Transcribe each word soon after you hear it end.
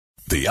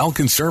The El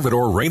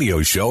Conservador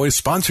radio show is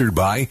sponsored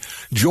by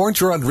George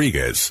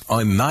Rodriquez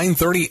on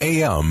 9:30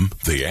 a.m.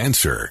 The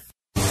Answer.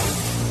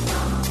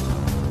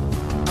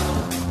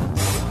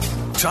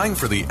 Time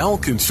for the El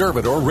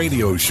Conservador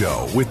radio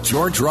show with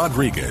George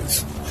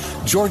Rodriquez.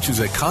 George is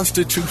a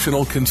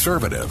constitutional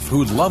conservative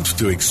who loves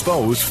to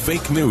expose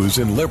fake news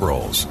and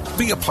liberals.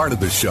 Be a part of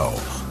the show.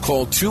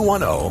 Call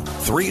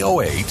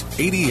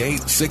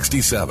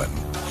 210-308-8867.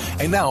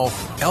 And now,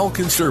 El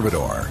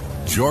Conservador,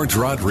 George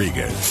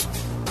Rodriquez.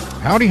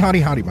 Howdy, howdy,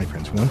 howdy, my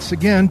friends. Once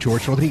again,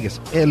 George Rodriquez,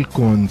 El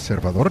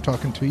Conservador,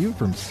 talking to you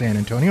from San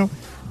Antonio,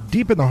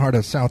 deep in the heart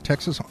of South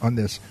Texas on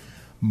this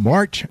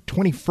March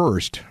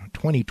 21st,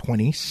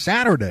 2020,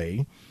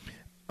 Saturday.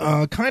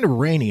 Kind of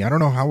rainy. I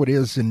don't know how it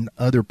is in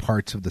other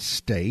parts of the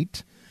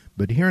state,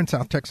 but here in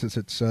South Texas,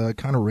 it's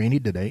kind of rainy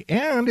today,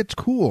 and it's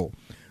cool.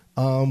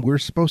 We're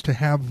supposed to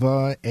have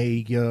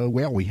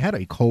we had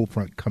a cold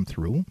front come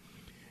through,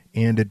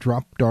 and it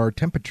dropped our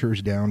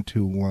temperatures down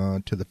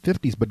to the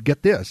 50s. But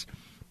get this,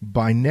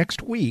 by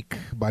next week,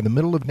 by the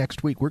middle of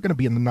next week, we're going to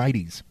be in the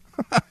 90s.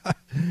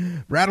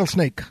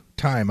 Rattlesnake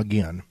time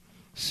again.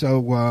 So,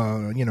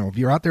 if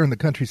you're out there in the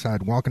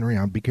countryside walking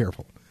around, be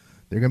careful.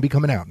 They're going to be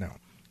coming out now.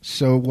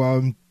 So,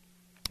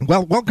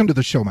 welcome to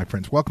the show, my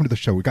friends. Welcome to the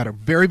show. We've got a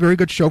very, very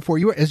good show for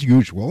you, as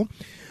usual.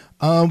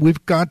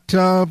 We've got,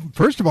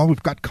 first of all,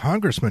 we've got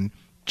Congressman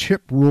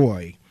Chip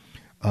Roy.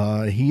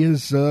 He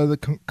is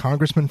the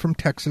congressman from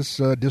Texas,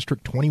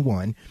 District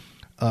 21.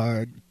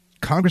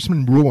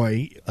 Congressman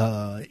Roy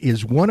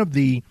is one of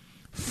the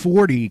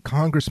 40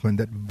 congressmen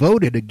that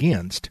voted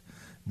against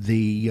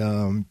the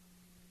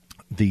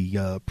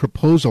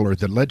proposal or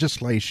the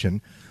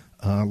legislation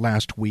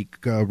last week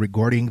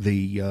regarding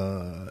the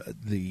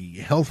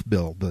health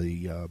bill,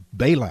 the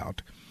bailout.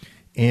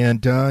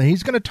 And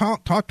he's going to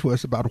talk to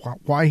us about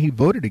why he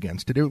voted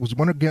against it. It was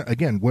one of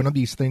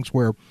these things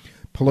where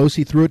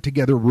Pelosi threw it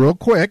together real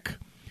quick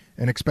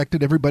and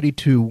expected everybody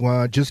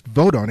to just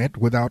vote on it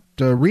without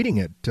reading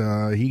it.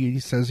 He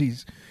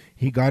says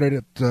he got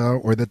it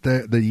or that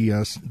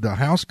the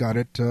House got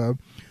it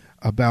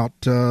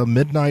about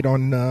midnight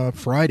on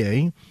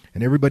Friday,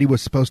 and everybody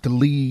was supposed to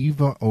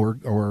leave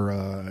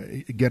or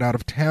get out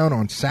of town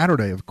on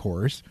Saturday, of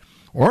course,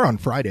 or on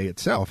Friday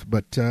itself.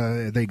 But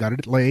they got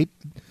it late.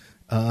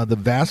 The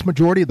vast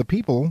majority of the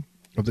people,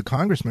 of the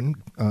congressmen,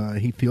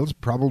 he feels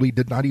probably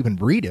did not even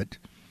read it.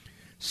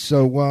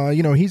 So,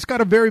 he's got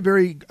a very,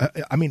 very,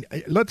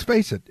 let's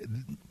face it,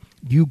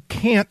 you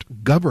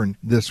can't govern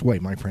this way,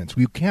 my friends.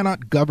 You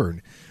cannot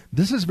govern.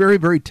 This is very,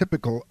 very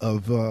typical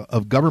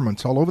of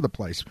governments all over the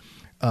place.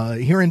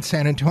 Here in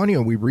San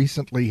Antonio, we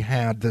recently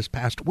had, this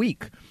past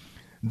week,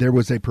 there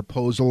was a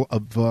proposal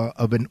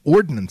of an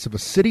ordinance, of a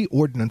city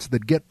ordinance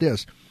that, get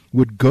this,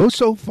 would go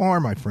so far,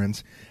 my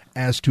friends,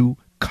 as to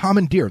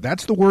commandeer.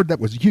 That's the word that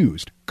was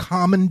used.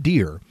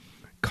 Commandeer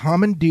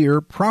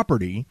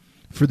property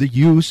for the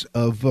use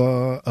of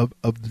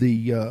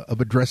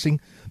addressing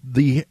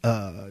the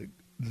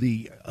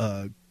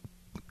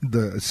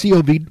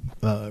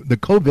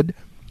COVID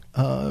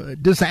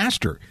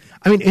disaster.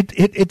 I mean,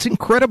 it's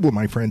incredible,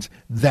 my friends,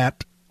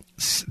 that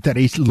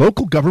a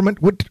local government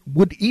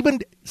would even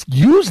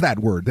use that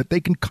word, that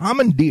they can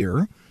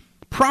commandeer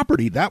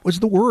property. That was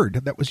the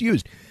word that was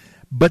used.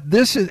 But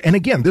this is, and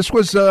again, this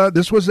was an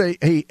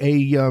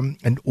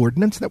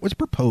ordinance that was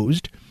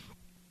proposed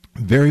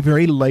very,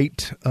 very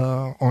late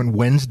on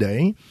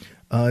Wednesday.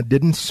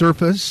 Didn't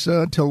surface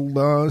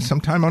till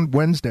sometime on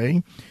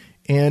Wednesday,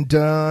 and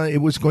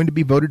it was going to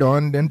be voted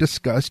on and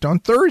discussed on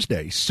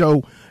Thursday.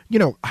 So,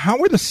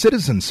 how are the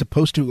citizens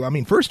supposed to? I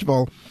mean, first of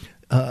all,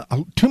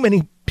 too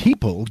many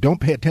people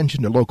don't pay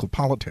attention to local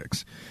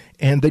politics,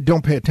 and they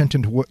don't pay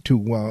attention to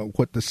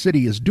what the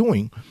city is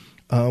doing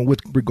with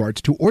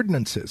regards to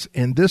ordinances.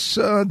 And this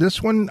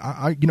one,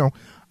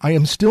 I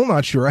am still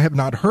not sure. I have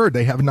not heard.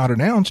 They have not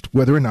announced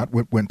whether or not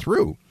it went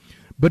through.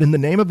 But in the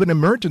name of an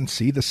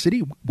emergency, the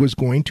city was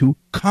going to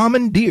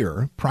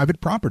commandeer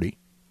private property.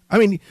 I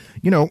mean,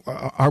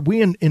 are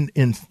we in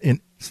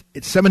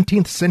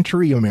 17th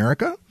century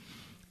America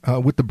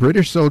with the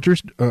British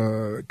soldiers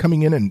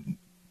coming in and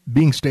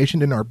being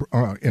stationed in our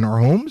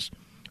homes?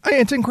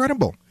 It's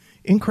incredible.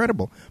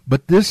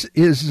 But this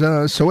is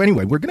so.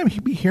 Anyway, we're going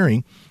to be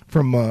hearing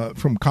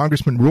from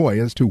Congressman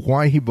Roy as to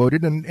why he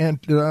voted and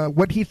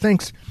what he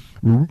thinks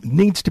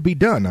needs to be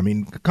done. I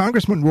mean,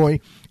 Congressman Roy,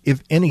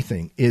 if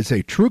anything, is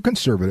a true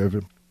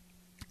conservative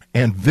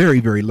and very,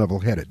 very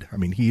level-headed. I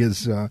mean, he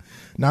is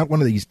not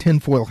one of these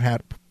tinfoil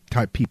hat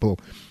type people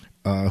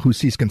who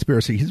sees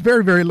conspiracy. He's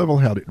very, very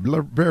level-headed.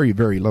 Very,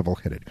 very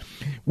level-headed.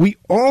 We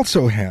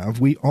also have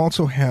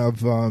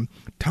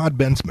Todd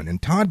Bensman,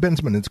 and Todd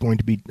Bensman is going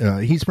to be.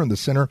 He's from the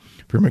Center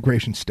for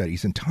Immigration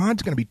Studies, and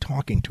Todd's going to be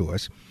talking to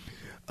us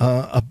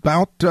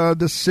about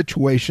the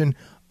situation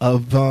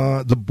of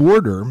the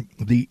border,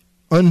 the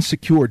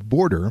unsecured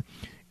border,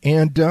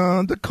 and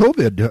the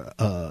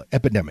COVID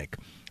epidemic.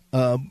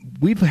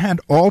 We've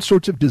had all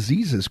sorts of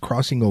diseases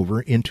crossing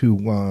over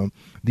into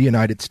the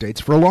United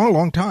States for a long,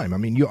 long time. I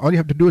mean, all you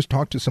have to do is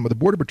talk to some of the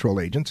Border Patrol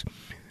agents,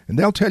 And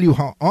they'll tell you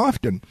how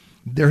often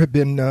there have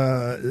been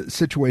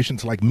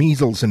situations like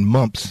measles and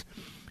mumps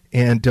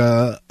and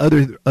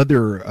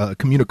other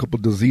communicable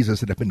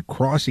diseases that have been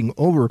crossing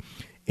over.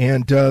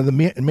 And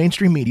the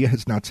mainstream media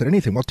has not said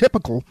anything. Well,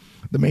 typical,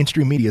 the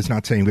mainstream media is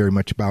not saying very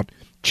much about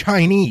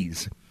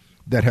Chinese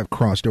that have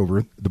crossed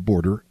over the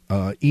border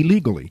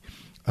illegally.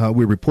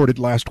 We reported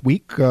last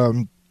week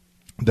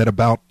that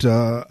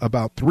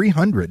about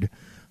 300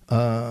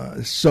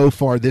 so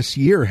far this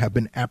year have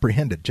been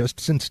apprehended, just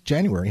since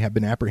January, have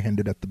been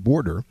apprehended at the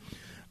border.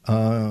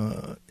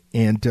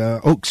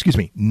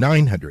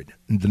 900.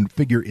 The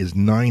figure is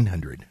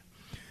 900.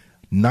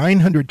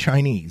 900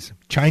 Chinese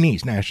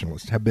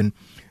nationalists have been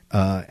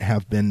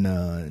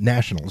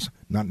nationals,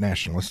 not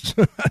nationalists.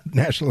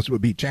 Nationalists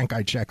would be Chiang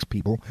Kai-shek's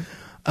people.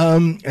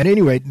 At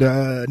any rate,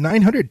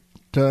 900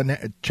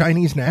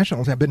 Chinese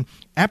nationals have been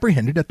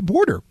apprehended at the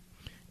border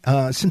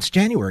since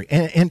January.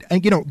 And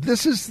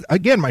this is,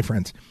 again, my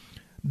friends,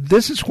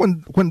 this is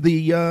when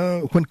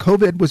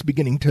COVID was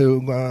beginning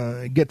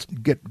to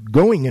get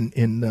going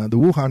in the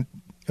Wuhan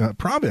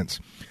province.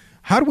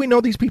 How do we know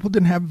these people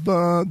didn't have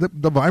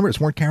the virus,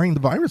 weren't carrying the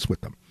virus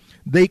with them?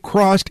 They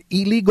crossed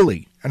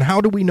illegally. And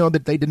how do we know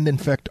that they didn't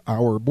infect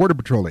our Border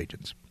Patrol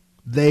agents?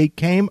 They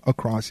came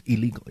across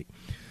illegally.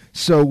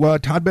 So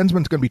Todd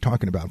Bensman's going to be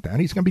talking about that.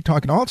 He's going to be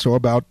talking also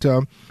about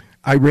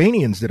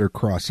Iranians that are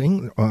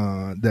crossing,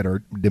 that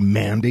are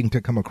demanding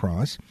to come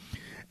across,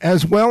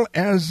 as well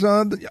as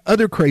the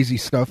other crazy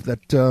stuff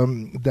that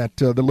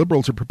the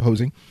liberals are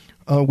proposing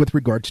with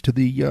regards to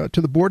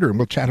the border. And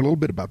we'll chat a little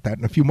bit about that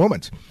in a few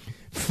moments.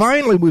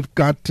 Finally, we've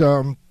got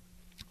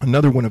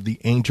another one of the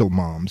angel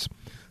moms,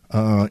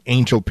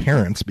 angel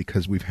parents,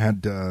 because we've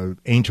had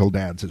angel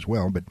dads as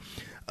well. But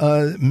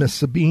Miss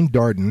Sabine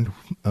Darden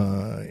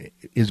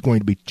is going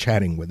to be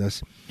chatting with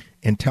us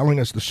and telling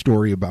us the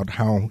story about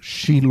how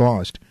she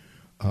lost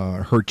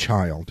her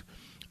child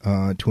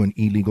to an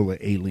illegal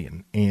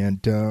alien. And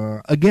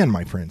again,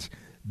 my friends,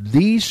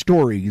 these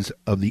stories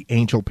of the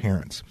angel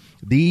parents,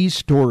 these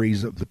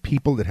stories of the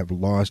people that have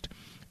lost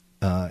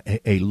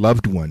a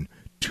loved one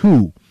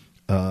to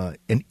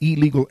an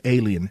illegal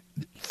alien.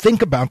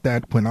 Think about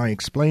that when I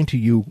explain to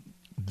you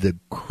the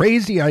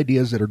crazy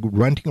ideas that are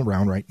running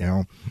around right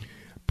now,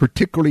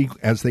 particularly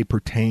as they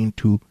pertain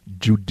to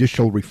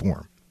judicial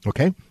reform.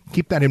 Okay?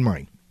 Keep that in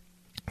mind.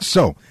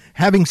 So,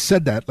 having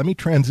said that, let me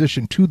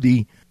transition to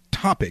the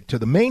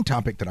main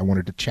topic that I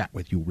wanted to chat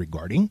with you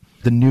regarding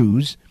the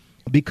news,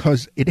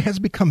 because it has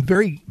become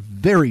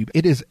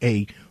it is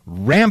a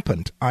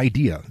rampant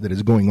idea that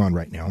is going on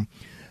right now.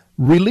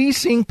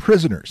 Releasing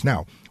prisoners.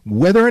 Now,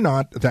 whether or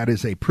not that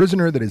is a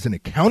prisoner that is in a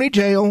county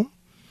jail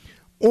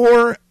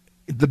or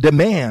the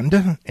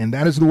demand, and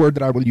that is the word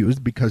that I will use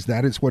because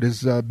that is what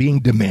is being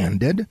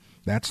demanded,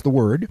 that's the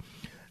word,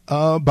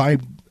 by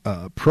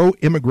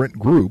pro-immigrant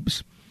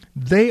groups,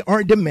 they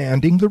are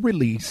demanding the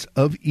release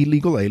of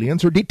illegal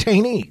aliens or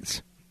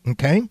detainees.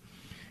 Okay?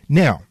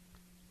 Now,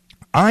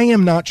 I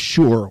am not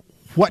sure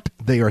what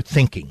they are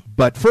thinking,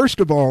 but first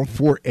of all,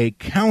 for a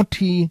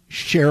county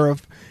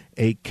sheriff,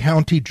 a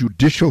county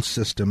judicial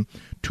system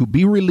to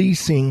be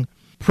releasing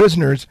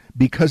prisoners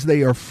because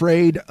they are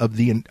afraid of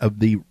the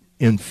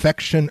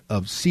infection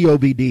of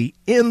COVID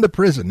in the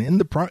prison,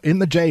 in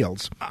the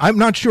jails. I'm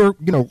not sure,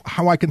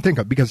 how I can think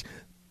of, because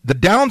the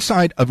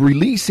downside of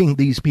releasing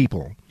these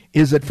people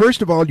is that,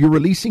 first of all, you're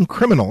releasing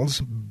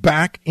criminals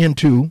back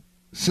into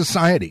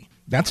society.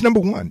 That's number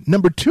one.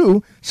 Number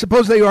two,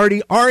 suppose they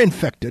already are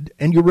infected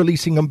and you're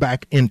releasing them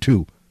back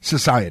into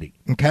society.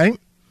 Okay?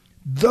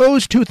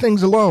 Those two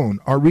things alone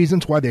are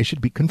reasons why they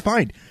should be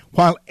confined.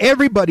 While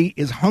everybody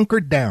is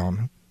hunkered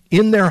down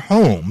in their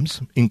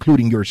homes,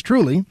 including yours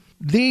truly,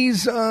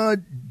 these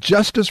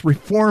justice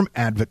reform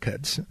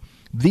advocates,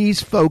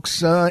 these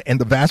folks, and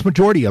the vast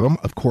majority of them,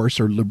 of course,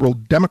 are liberal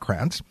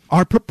Democrats,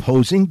 are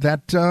proposing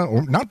that,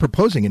 or not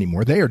proposing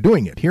anymore, they are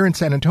doing it. Here in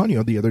San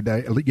Antonio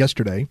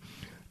yesterday,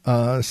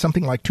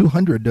 something like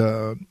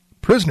 200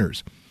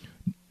 prisoners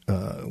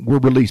were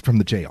released from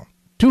the jail.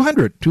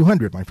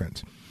 200, my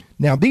friends.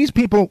 Now, these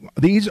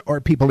are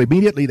people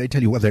immediately, they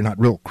tell you, well, they're not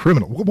real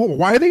criminals. Well,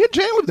 why are they in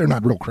jail if they're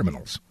not real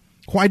criminals?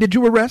 Why did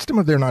you arrest them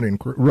if they're not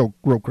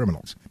real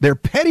criminals? They're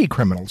petty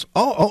criminals.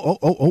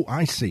 Oh,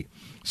 I see.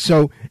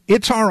 So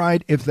it's all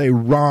right if they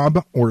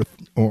rob or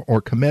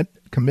commit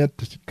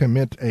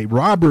a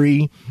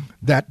robbery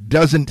that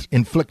doesn't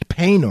inflict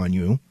pain on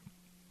you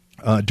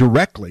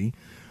directly.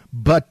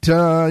 But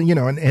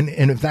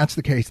and if that's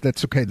the case,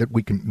 that's okay that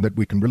we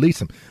can release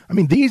them. I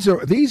mean, these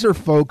are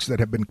folks that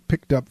have been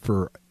picked up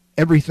for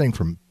everything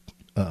from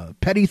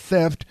petty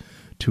theft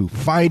to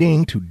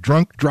fighting to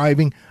drunk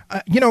driving.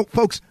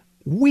 Folks,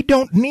 we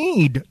don't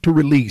need to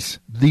release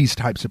these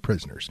types of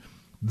prisoners.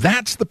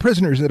 That's the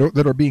prisoners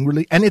that are being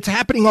released, and it's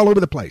happening all over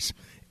the place,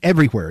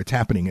 everywhere. It's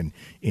happening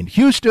in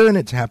Houston.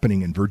 It's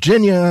happening in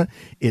Virginia.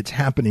 It's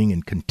happening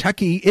in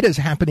Kentucky. It is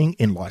happening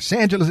in Los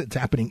Angeles. It's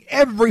happening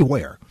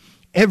everywhere.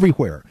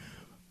 Everywhere.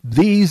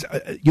 These,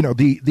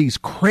 these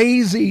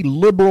crazy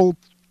liberal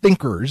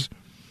thinkers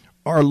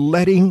are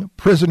letting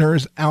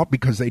prisoners out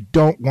because they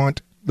don't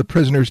want the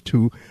prisoners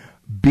to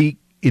be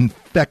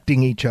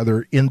infecting each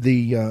other in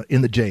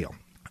the jail.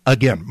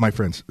 Again, my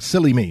friends,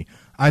 silly me.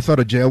 I thought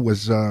a jail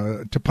was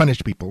to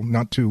punish people,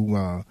 not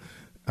to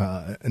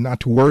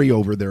worry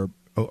over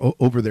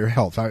their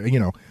health.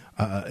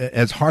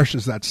 As harsh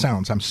as that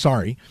sounds, I'm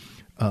sorry.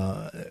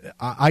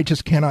 I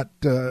just cannot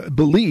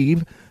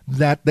believe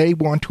that they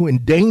want to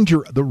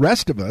endanger the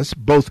rest of us,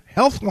 both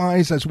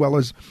health-wise as well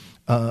as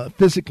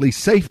physically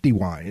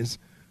safety-wise,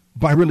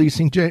 by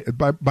releasing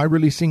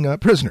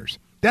prisoners.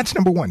 That's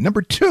number one.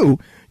 Number two,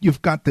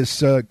 you've got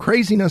this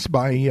craziness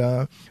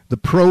by the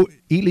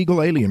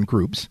pro-illegal alien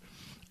groups.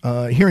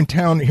 Here in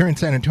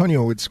San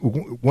Antonio,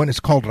 one is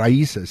called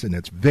Rodriquez, and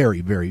it's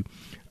very, very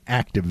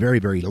active, very,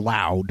 very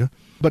loud.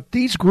 But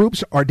these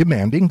groups are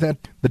demanding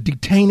that the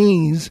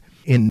detainees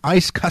in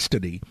ICE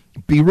custody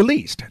be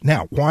released.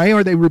 Now, why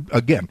are they,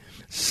 again,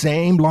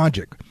 same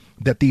logic,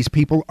 that these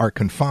people are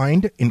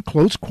confined in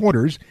close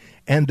quarters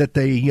and that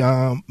they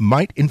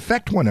might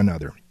infect one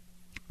another.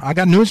 I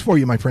got news for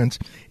you, my friends.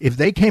 If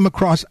they came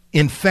across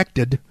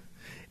infected,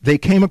 they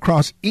came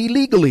across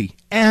illegally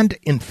and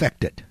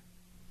infected.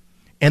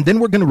 And then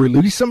we're going to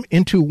release them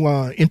into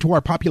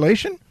our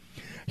population?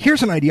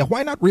 Here's an idea.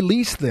 Why not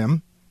release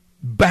them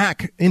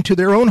back into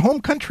their own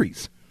home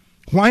countries?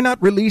 Why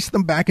not release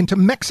them back into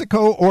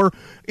Mexico or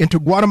into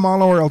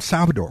Guatemala or El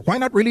Salvador? Why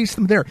not release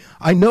them there?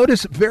 I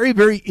notice very,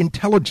 very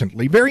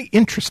intelligently, very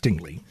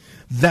interestingly,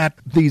 that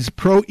these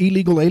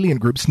pro-illegal alien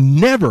groups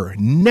never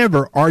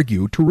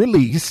argue to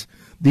release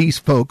these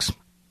folks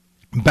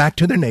back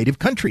to their native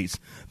countries.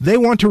 They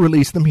want to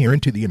release them here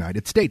into the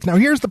United States. Now,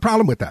 here's the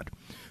problem with that,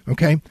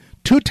 okay?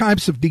 Two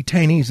types of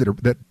detainees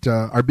that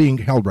are being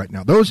held right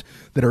now. Those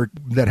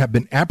that have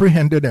been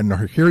apprehended and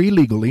are here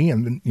illegally,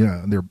 and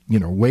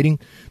they're waiting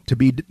to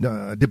be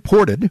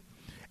deported,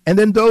 and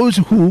then those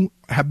who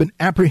have been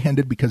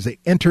apprehended because they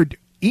entered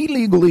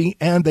illegally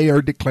and they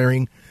are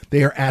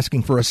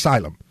asking for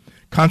asylum.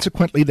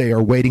 Consequently, they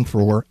are waiting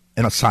for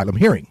an asylum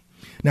hearing.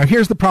 Now,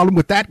 here's the problem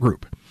with that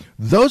group.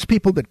 Those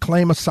people that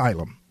claim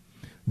asylum,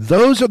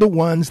 those are the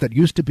ones that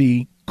used to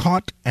be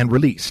caught and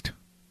released.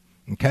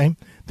 Okay?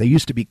 They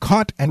used to be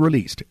caught and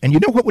released. And you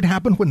know what would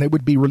happen when they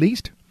would be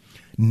released?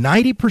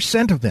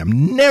 90% of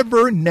them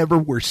never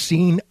were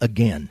seen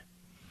again.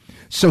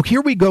 So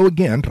here we go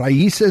again.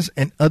 Rodriquez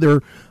and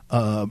other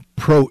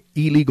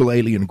pro-illegal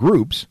alien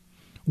groups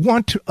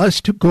want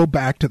us to go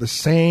back to the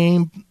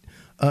same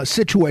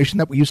situation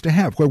that we used to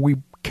have, where we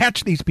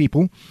catch these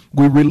people,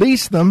 we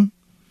release them,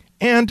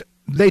 and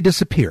they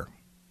disappear.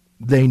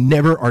 They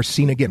never are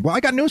seen again. Well,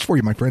 I got news for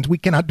you, my friends. We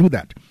cannot do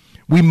that.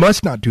 We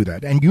must not do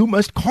that. And you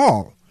must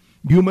call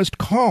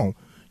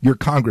your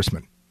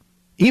congressman,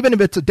 even if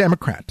it's a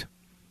Democrat,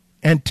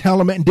 and tell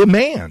them and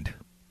demand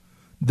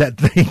that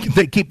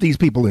they keep these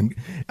people in.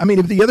 I mean,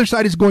 if the other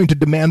side is going to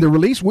demand their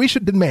release, we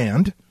should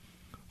demand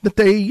that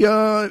they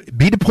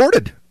be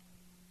deported.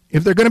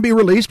 If they're going to be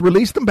released,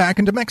 release them back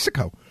into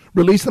Mexico.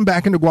 Release them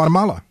back into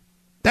Guatemala.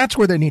 That's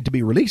where they need to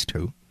be released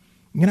to,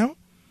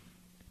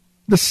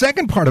 The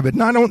second part of it,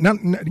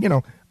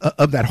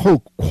 of that whole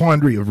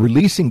quandary of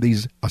releasing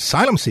these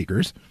asylum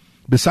seekers,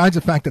 besides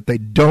the fact that they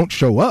don't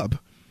show up,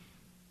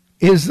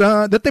 is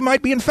that they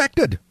might be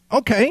infected.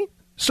 Okay,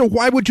 so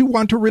why would you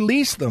want to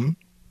release them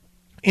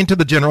into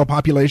the general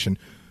population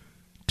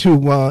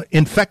to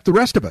infect the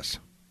rest of us?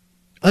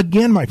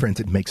 Again, my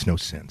friends, it makes no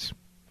sense.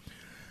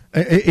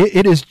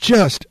 It is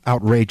just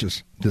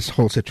outrageous, this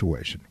whole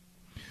situation.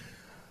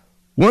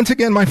 Once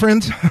again, my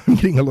friends, I'm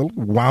getting a little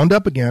wound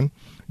up again.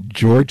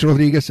 George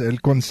Rodriquez, El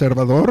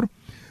Conservador.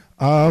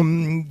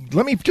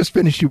 Let me just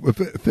finish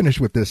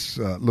with this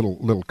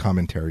little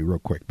commentary real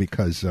quick,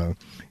 because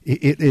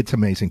it's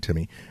amazing to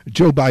me.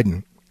 Joe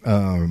Biden,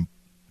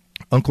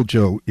 Uncle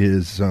Joe,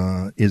 is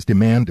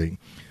demanding,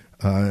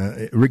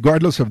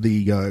 regardless of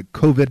the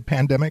COVID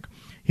pandemic,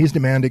 he's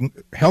demanding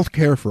health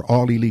care for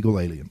all illegal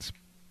aliens.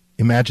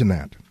 Imagine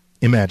that,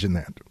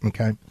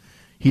 okay?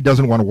 He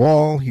doesn't want a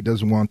wall. He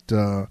doesn't want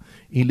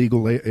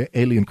illegal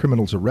alien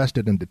criminals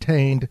arrested and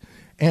detained,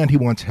 and he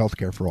wants health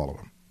care for all of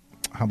them.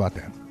 How about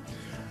that?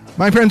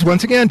 My friends,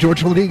 once again,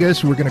 George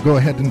Rodriquez. We're going to go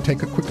ahead and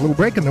take a quick little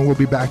break, and then we'll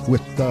be back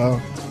with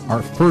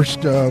our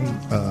first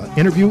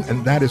interview,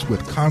 and that is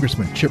with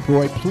Congressman Chip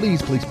Roy.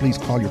 Please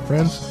call your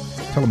friends.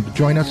 Tell them to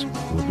join us.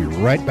 We'll be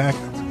right back.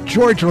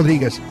 George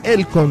Rodriquez,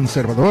 El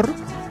Conservador,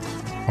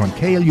 on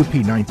KLUP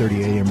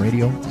 930 AM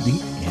radio,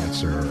 The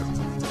Answer.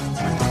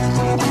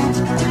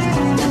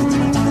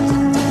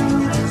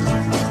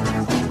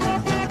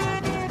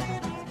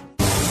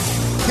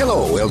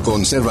 Hello, El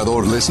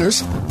Conservador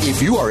listeners.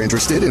 If you are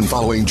interested in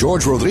following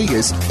George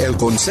Rodriquez, El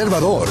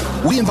Conservador,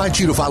 we invite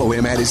you to follow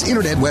him at his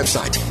internet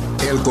website,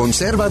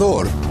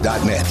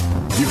 elconservador.net.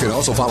 You can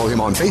also follow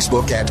him on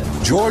Facebook at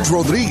George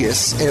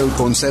Rodriquez El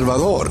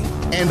Conservador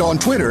and on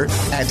Twitter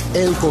at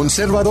El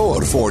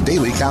Conservador for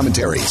daily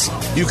commentaries.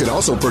 You can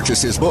also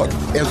purchase his book,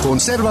 El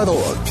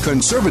Conservador,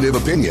 Conservative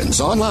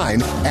Opinions,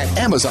 online at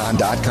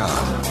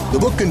Amazon.com. The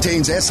book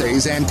contains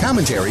essays and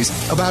commentaries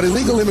about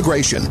illegal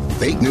immigration,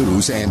 fake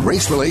news, and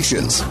race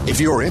relations.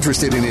 If you're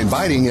interested in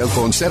inviting El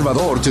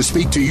Conservador to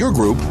speak to your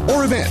group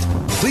or event,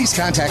 please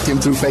contact him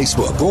through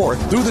Facebook or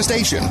through the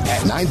station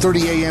at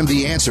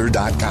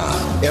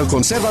 930amtheanswer.com. El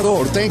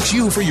Conservador thanks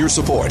you for your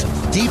support.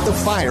 Keep the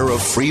fire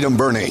of freedom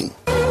burning.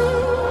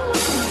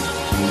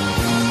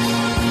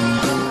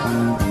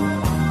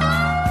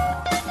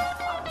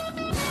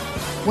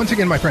 Once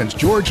again, my friends,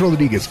 George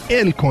Rodriguez,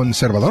 El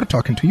Conservador,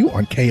 talking to you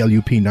on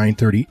KLUP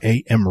 930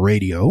 AM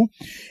radio.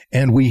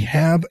 And we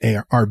have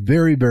our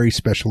very, very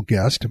special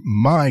guest,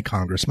 my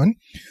congressman,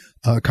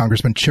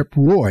 Congressman Chip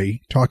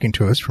Roy, talking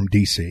to us from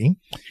D.C.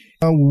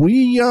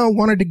 We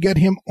wanted to get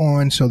him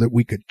on so that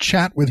we could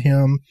chat with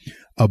him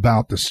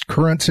about the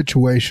current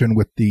situation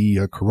with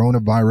the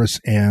coronavirus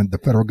and the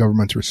federal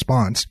government's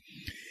response,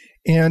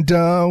 and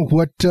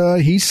what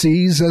he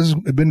sees has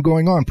been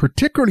going on,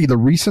 particularly the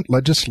recent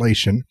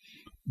legislation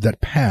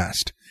that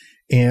passed.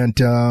 And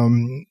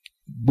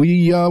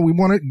we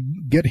want to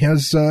get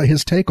his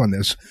take on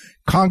this.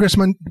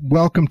 Congressman,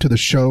 welcome to the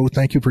show.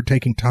 Thank you for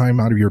taking time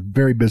out of your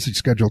very busy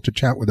schedule to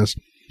chat with us.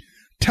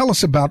 Tell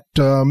us about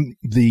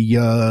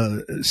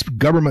the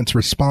government's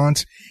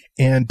response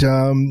and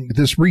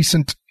this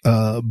recent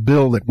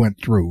bill that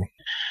went through.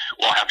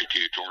 Well, happy to,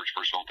 George.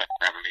 First of all, thanks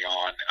for having me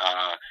on.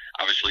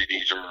 Obviously,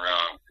 these are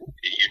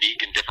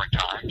unique and different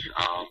times.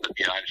 But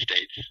the United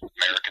States,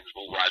 Americans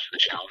will rise to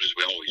the challenges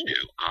we always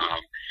do.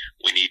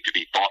 We need to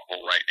be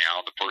thoughtful right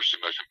now. The first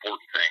and most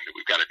important thing that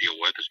we've got to deal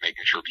with is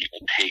making sure people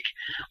take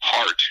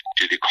heart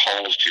to the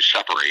calls to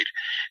separate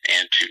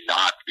and to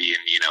not be in,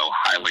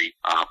 highly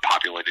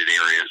populated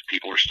areas.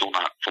 People are still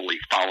not fully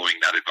following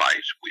that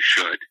advice. We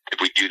should.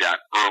 If we do that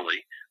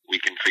early, we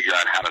can figure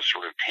out how to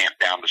sort of tamp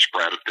down the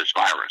spread of this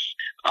virus.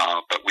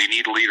 But we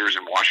need leaders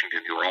in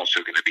Washington who are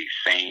also going to be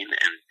sane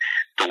and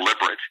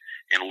deliberate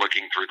in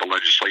looking through the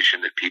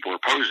legislation that people are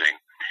posing.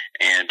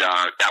 And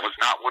that was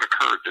not what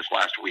occurred this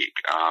last week.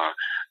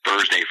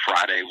 Thursday,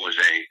 Friday was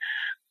a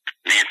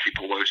Nancy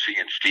Pelosi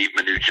and Steve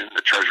Mnuchin,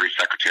 the Treasury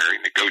Secretary,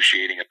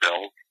 negotiating a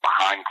bill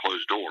behind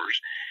closed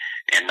doors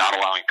and not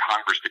allowing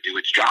Congress to do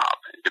its job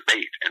and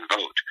debate and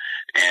vote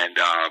and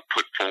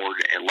put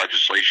forward a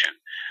legislation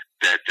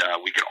that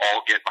we could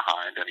all get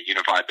behind on a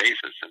unified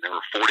basis. And there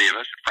were 40 of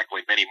us,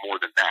 frankly many more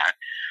than that,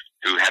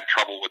 who had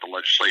trouble with the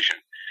legislation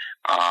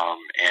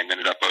and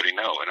ended up voting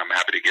no. And I'm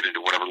happy to get into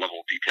whatever level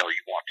of detail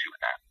you want to in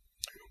that.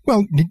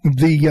 Well,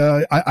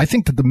 I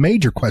think that the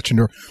major question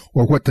or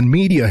what the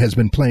media has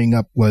been playing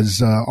up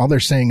was, all they're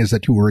saying is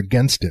that you were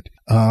against it.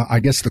 I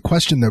guess the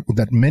question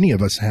that many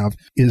of us have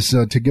is,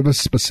 to give us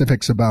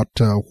specifics about,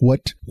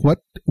 what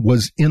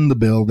was in the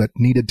bill that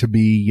needed to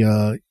be,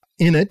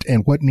 in it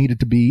and what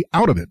needed to be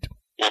out of it.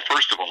 Well,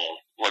 first of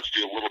all, let's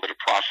do a little bit of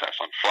process.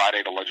 On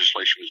Friday, the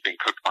legislation was being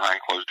cooked behind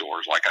closed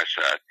doors, like I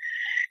said.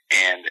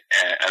 And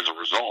as a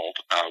result,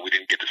 we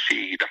didn't get to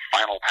see the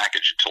final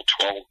package until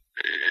 12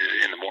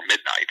 in the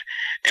midnight,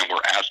 and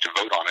we're asked to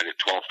vote on it at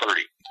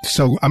 12:30.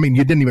 So, I mean,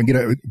 you didn't even get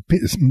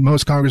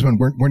most congressmen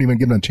weren't even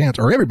given a chance,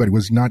 or everybody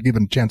was not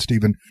given a chance to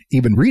even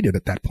read it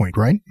at that point,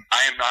 right?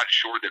 I am not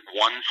sure that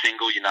one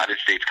single United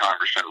States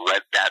congressman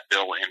read that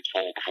bill in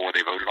full before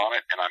they voted on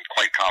it, and I'm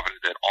quite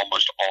confident that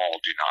almost all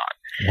do not.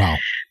 Wow.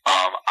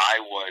 I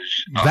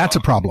was... That's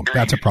a problem.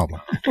 That's a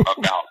problem.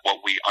 about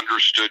what we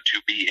understood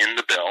to be in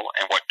the bill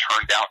and what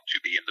turned out to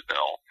be in the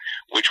bill,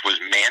 which was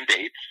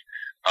mandates,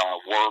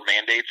 were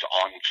mandates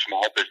on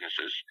small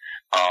businesses,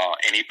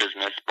 any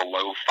business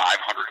below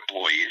 500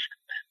 employees,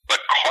 but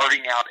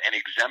carving out and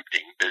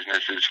exempting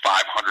businesses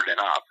 500 and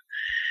up.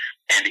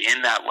 And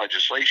in that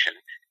legislation,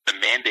 the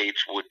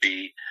mandates would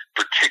be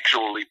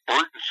particularly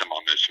burdensome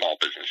on those small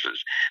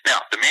businesses.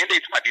 Now, the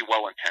mandates might be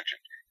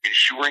well-intentioned,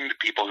 ensuring that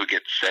people who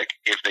get sick,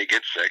 if they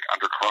get sick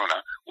under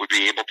corona, would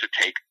be able to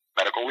take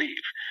medical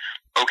leave.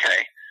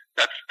 Okay,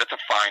 that's a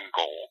fine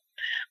goal.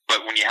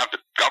 But when you have the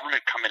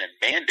government come in and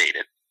mandate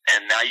it,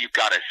 and now you've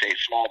got a, say,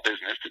 small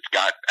business that's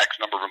got X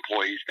number of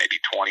employees, maybe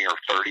 20 or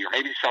 30 or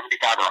maybe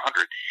 75 or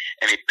 100,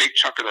 and a big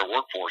chunk of their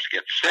workforce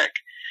gets sick,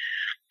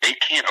 they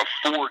can't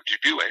afford to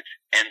do it.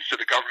 And so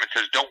the government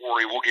says, don't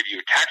worry, we'll give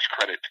you a tax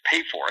credit to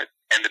pay for it.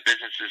 And the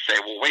businesses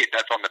say, well, wait,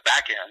 that's on the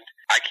back end.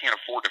 I can't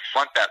afford to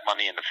front that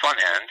money in the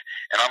front end,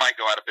 and I might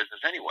go out of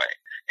business anyway.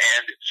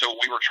 And so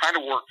we were trying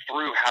to work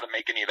through how to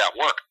make any of that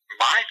work.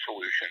 My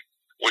solution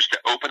was to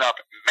open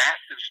up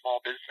massive Small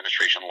Business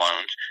Administration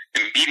loans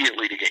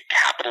immediately to get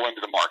capital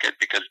into the market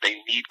because they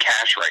need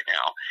cash right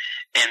now,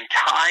 and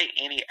tie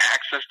any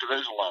access to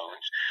those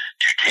loans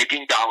to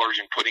taking dollars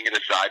and putting it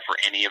aside for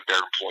any of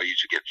their employees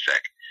who get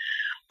sick.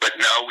 But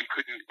no, we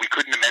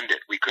couldn't amend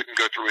it. We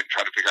couldn't go through it and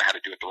try to figure out how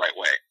to do it the right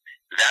way.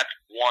 That's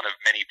one of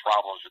many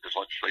problems with this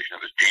legislation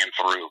that was jammed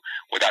through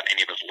without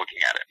any of us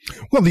looking at it.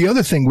 Well, the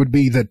other thing would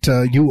be that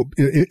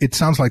it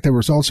sounds like there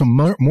was also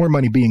more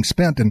money being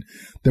spent and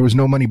there was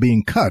no money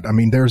being cut. I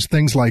mean, there's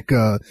things like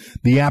the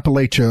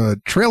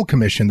Appalachia Trail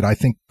Commission that I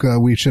think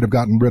we should have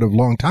gotten rid of a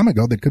long time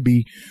ago. That could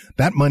be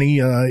that money.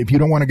 If you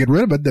don't want to get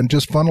rid of it, then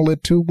just funnel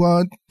it to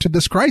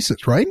this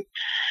crisis, right?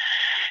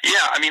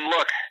 Yeah, I mean,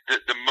 look,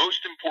 the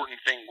most important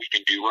thing we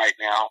can do right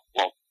now,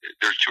 well,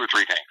 there's two or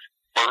three things.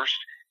 First,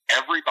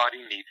 everybody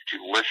needs to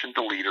listen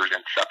to leaders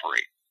and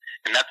separate.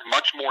 And that's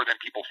much more than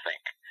people think.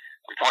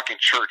 We're talking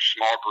church,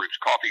 small groups,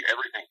 coffee,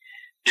 everything,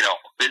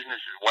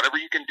 businesses,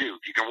 whatever you can do.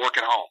 If you can work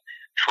at home,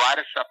 try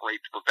to separate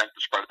to prevent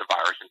the spread of the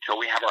virus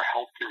until we have our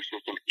healthcare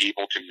system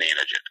able to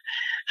manage it.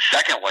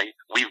 Secondly,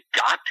 we've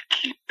got to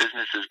keep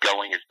businesses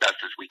going as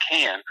best as we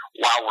can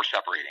while we're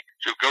separating.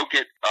 So go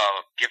get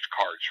gift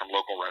cards from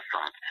local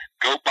restaurants.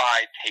 Go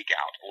buy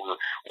takeout or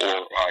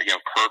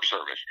curb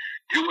service.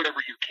 Do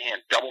whatever you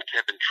can, double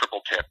tip and triple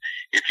tip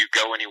if you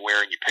go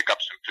anywhere and you pick up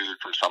some food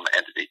from some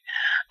entity.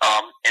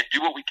 And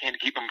do what we can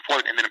to keep them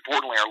afloat. And then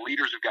importantly, our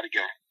leaders have got to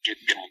get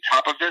on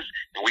top of this,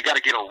 and we got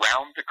to get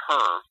around the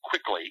curve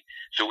quickly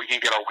so we can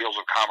get our wheels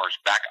of commerce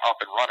back up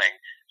and running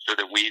so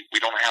that we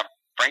don't have,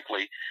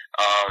 frankly,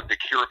 the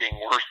cure being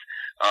worse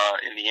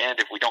in the end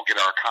if we don't get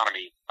our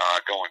economy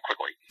going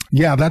quickly.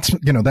 Yeah,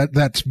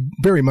 that's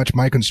very much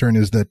my concern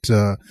is that,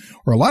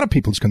 or a lot of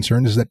people's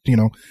concern is that,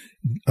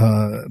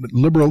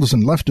 liberals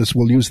and leftists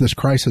will use this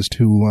crisis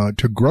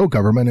to grow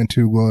government and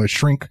to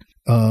shrink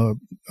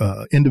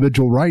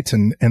individual rights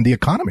and the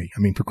economy. I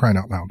mean, for crying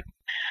out loud.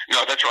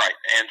 No, that's right.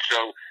 And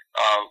so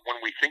when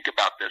we think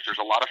about this,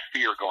 there's a lot of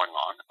fear going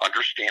on,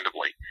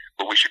 understandably,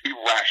 but we should be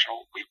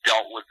rational. We've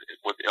dealt with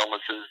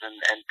illnesses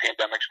and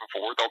pandemics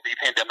before. There'll be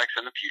pandemics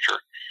in the future.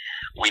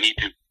 We need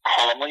to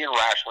calmly and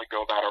rationally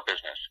go about our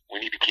business. We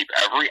need to keep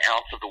every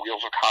ounce of the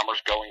wheels of commerce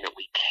going that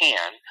we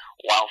can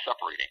while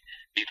separating.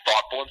 Be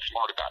thoughtful and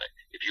smart about it.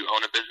 If you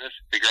own a business,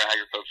 figure out how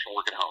your folks can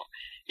work at home.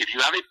 If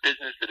you have a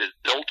business that is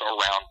built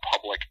around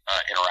public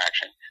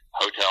interaction,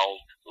 hotels,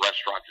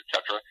 restaurants,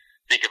 etc.,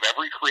 think of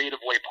every creative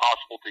way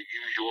possible to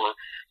use your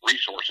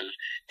resources.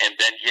 And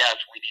then, yes,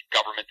 we need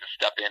government to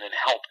step in and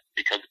help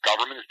because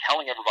government is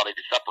telling everybody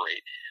to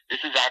separate. This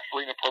is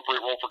actually an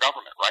appropriate role for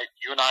government, right?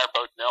 You and I are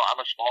both know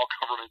I'm a small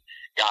government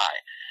guy.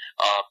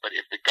 But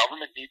if the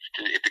government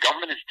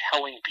is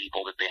telling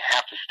people that they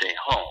have to stay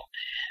home,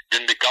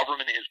 then the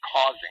government is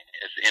causing,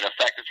 in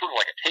effect, it's sort of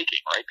like a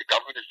taking, right? The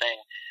government is saying,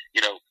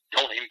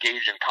 don't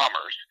engage in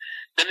commerce.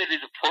 Then it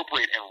is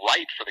appropriate and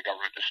right for the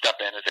government to step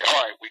in and say,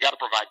 all right, we got to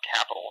provide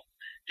capital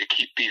to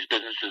keep these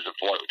businesses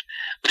afloat.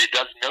 But it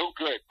does no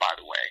good, by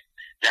the way,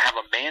 to have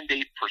a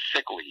mandate for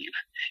sick leave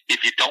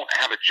if you don't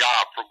have a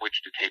job from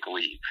which to take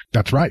leave.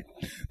 That's right.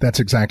 That's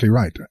exactly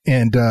right.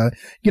 And,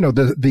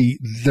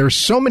 there's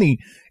so many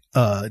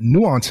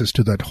nuances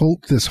to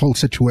this whole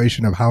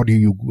situation of how do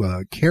you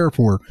care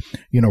for,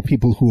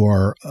 people who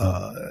are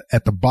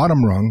at the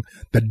bottom rung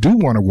that do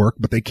want to work,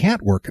 but they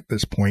can't work at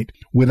this point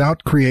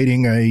without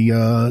creating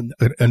an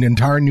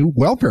entire new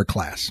welfare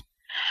class.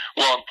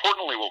 Well,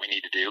 importantly, what we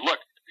need to do, look,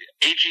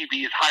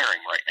 AGB is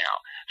hiring right now.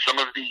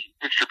 Some of the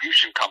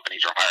distribution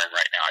companies are hiring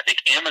right now. I think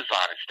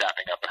Amazon is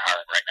staffing up and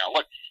hiring right now.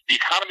 Look, the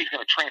economy is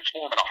going to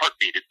transform in a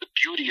heartbeat. It's the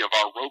beauty of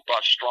our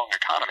robust, strong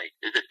economy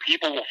is that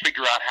people will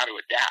figure out how to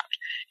adapt.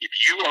 If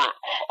you are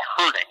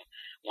hurting,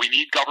 we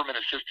need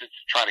government assistance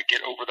to try to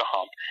get over the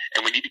hump,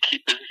 and we need to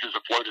keep businesses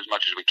afloat as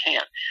much as we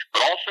can, but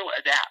also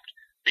adapt.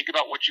 Think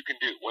about what you can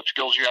do, what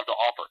skills you have to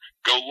offer.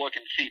 Go look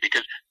and see,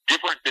 because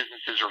different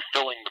businesses are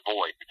filling the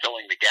void,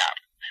 filling the gap.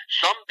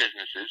 Some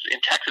businesses, in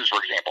Texas, for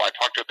example, I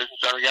talked to a business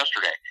owner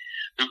yesterday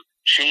who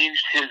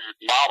changed his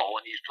model,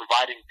 and he's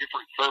providing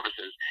different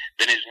services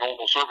than his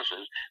normal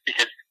services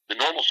because the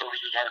normal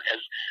services aren't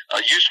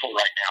as useful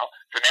right now.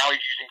 So now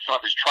he's using some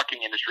of his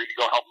trucking industry to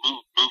go help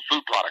move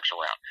food products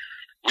around.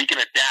 We can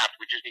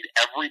adapt. We just need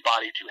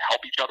everybody to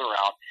help each other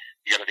out.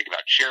 You got to think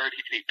about charity.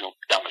 You need to go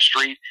down the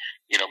street,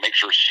 make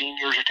sure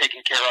seniors are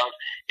taken care of.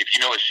 If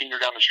you know a senior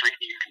down the street,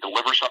 you can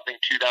deliver something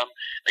to them.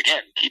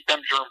 Again, keep them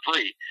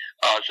germ-free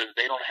so that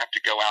they don't have to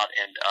go out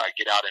and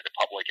get out into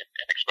public and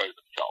expose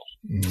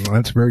themselves.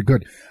 That's very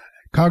good.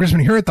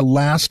 Congressman, here at the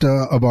last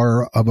of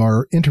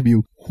our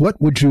interview, what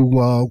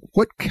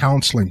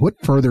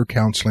further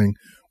counseling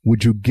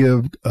would you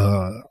give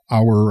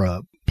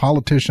our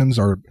politicians,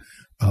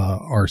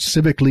 our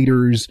civic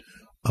leaders,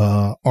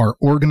 our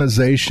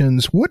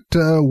organizations? What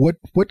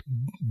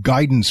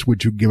guidance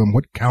would you give them?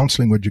 What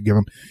counseling would you give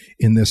them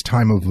in this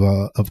time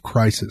of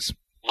crisis?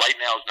 Right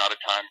now is not a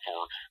time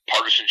for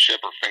partisanship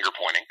or finger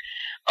pointing.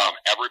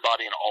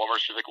 Everybody and all of our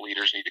civic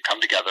leaders need to come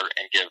together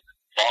and give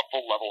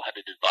thoughtful,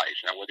 level-headed advice.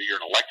 Now, whether you're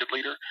an elected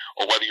leader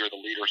or whether you're the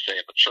leader, say,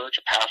 of a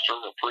church, a pastor,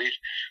 or a priest,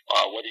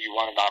 whether you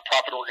run a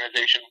nonprofit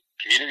organization,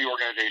 community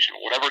organization,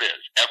 whatever it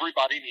is,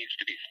 everybody needs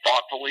to be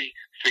thoughtfully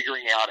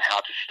figuring out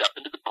how to step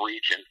into the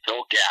breach and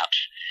fill gaps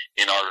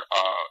in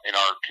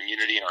our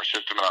community, in our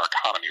system, in our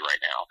economy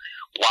right now,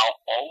 while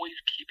always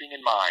keeping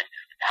in mind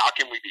how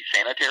can we be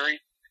sanitary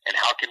and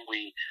how can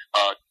we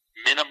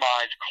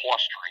minimize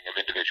clustering of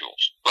individuals,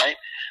 right?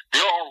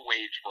 There are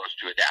ways for us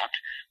to adapt.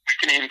 We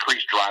can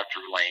increase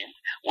drive-through lanes.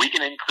 We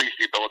can increase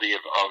the ability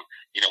of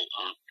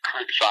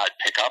curbside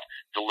pickup,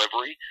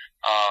 delivery,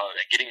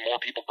 getting more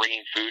people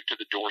bringing food to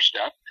the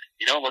doorstep.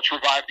 Let's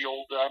revive the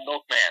old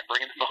milkman,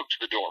 bringing the milk to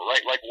the door,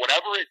 right? Like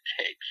whatever it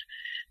takes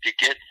to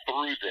get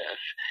through this.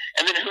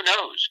 And then who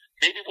knows?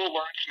 Maybe we'll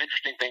learn some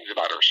interesting things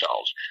about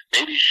ourselves.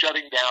 Maybe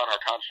shutting down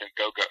our constant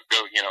go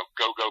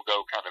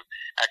kind of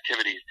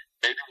activities.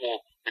 Maybe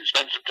we'll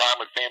spend some time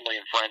with family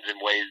and friends in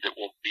ways that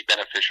will be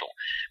beneficial.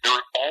 There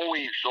are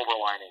always silver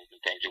linings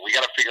and things, and we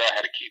got to figure out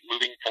how to keep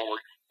moving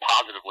forward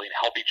positively and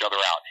help each other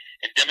out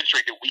and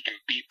demonstrate that we can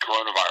beat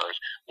coronavirus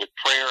with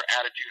prayer,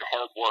 attitude,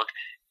 hard work,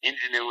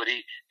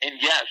 ingenuity, and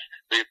yes,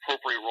 the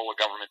appropriate role of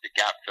government to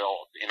gap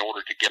fill in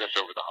order to get us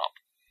over the hump.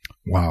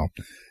 Wow.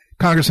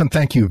 Congressman,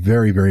 thank you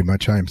very, very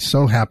much. I am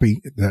so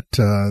happy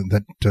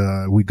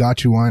that we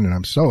got you on, and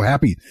I'm so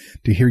happy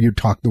to hear you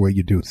talk the way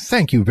you do.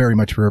 Thank you very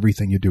much for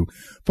everything you do.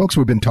 Folks,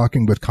 we've been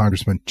talking with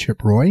Congressman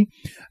Chip Roy.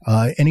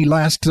 Any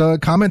last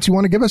comments you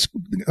want to give us,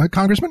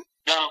 Congressman?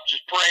 No,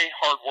 just pray,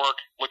 hard work,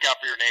 look out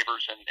for your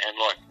neighbors, and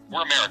look,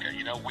 we're America.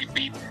 We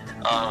beat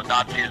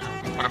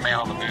Nazism, put a man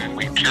on the moon,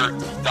 we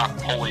cured, stopped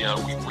polio,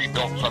 we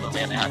rebuilt southern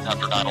Manhattan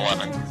after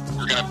 9/11.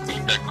 We're going to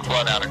beat the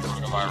crud out of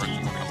coronavirus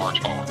and we're going to march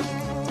forward.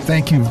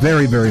 Thank you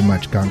very, very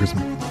much,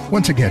 Congressman.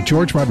 Once again,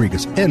 George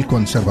Rodriquez, El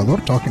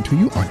Conservador, talking to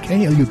you on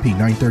KLUP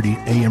 930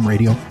 AM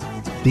radio,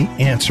 The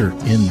Answer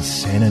in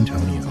San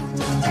Antonio.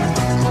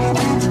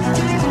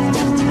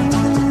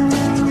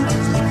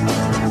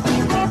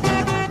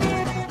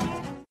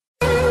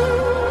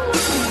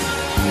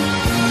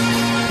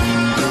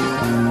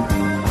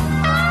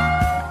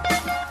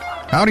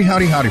 Howdy,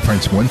 howdy, howdy,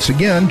 friends. Once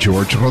again,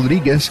 George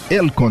Rodriquez,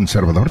 El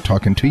Conservador,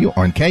 talking to you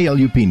on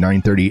KLUP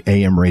 930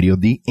 AM radio,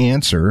 The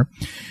Answer.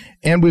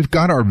 And we've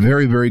got our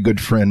very, very good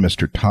friend,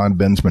 Mr. Todd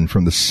Bensman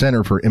from the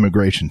Center for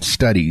Immigration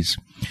Studies.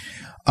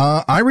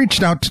 I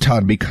reached out to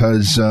Todd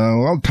because,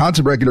 Todd's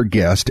a regular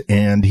guest,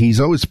 and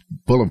he's always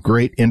full of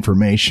great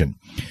information.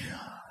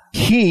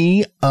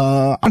 I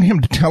want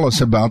him to tell us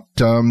about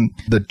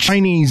the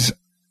Chinese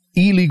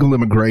illegal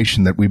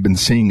immigration that we've been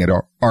seeing at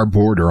our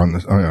border, on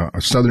the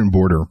southern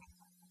border.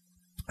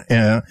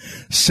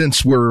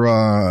 Since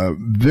we're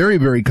very,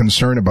 very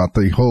concerned about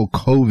the whole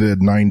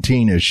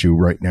COVID-19 issue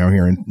right now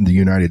here in the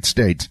United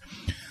States,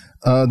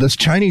 this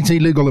Chinese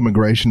illegal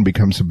immigration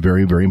becomes a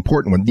very, very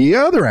important one. The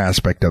other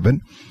aspect of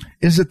it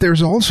is that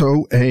there's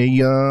also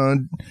a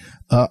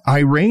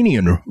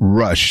Iranian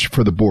rush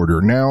for the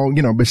border. Now,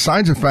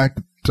 besides the fact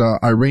that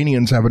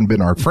Iranians haven't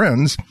been our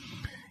friends,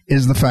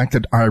 is the fact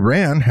that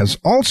Iran has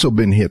also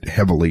been hit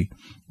heavily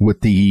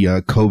with the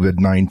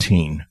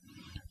COVID-19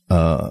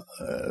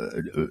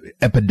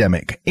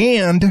 epidemic.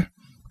 And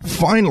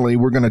finally,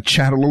 we're going to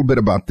chat a little bit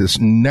about this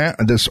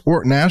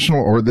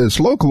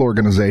local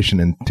organization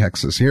in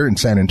Texas, here in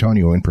San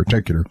Antonio in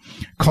particular,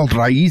 called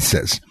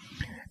Raíces,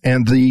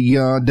 and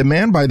the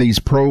demand by these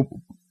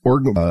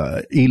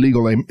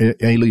illegal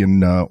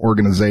alien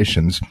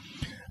organizations,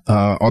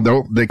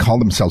 although they call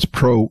themselves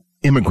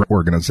pro-immigrant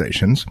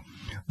organizations,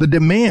 the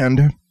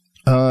demand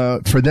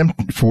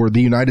for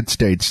the United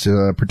States,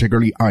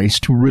 particularly ICE,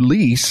 to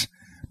release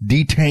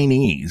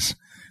detainees,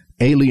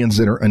 aliens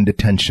that are in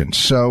detention.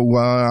 So,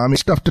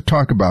 stuff to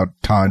talk about,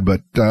 Todd,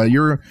 but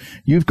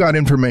you've got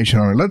information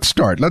on it. Let's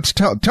start. Let's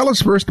tell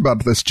us first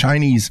about this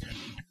Chinese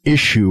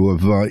issue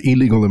of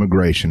illegal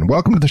immigration.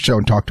 Welcome to the show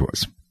and talk to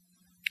us.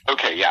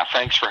 Okay, yeah,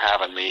 thanks for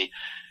having me.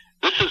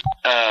 This is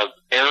an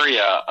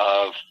area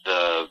of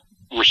the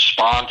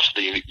response,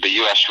 the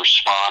U.S.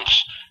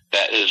 response,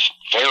 that is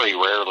very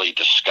rarely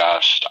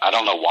discussed. I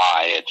don't know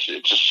why.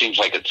 It just seems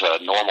like it's a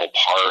normal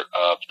part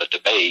of the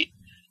debate.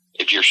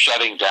 If you're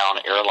shutting down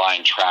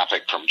airline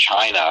traffic from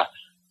China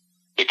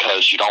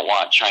because you don't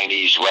want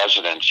Chinese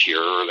residents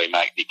here, or they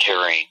might be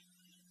carrying,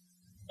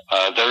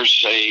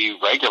 there's a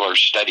regular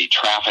steady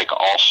traffic,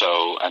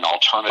 also an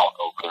alternative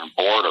over the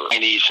border.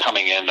 Chinese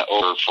coming in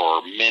over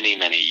for many,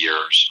 many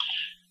years,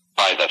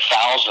 by the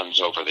thousands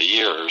over the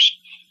years,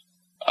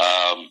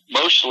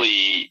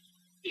 mostly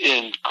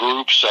in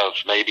groups of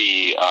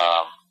maybe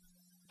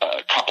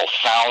a couple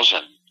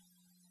thousand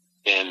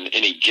in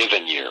any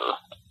given year.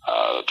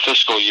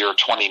 Fiscal year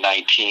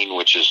 2019,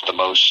 which is the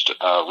most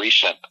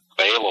recent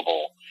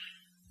available,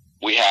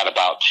 we had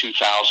about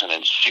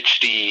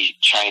 2,060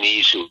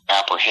 Chinese who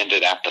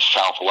apprehended at the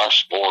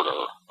southwest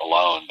border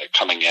alone. They're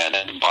coming in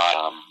and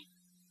by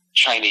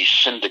Chinese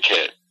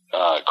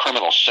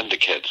criminal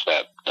syndicates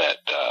that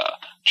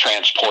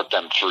transport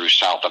them through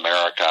South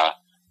America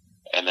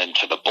and then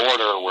to the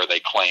border where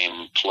they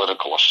claim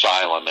political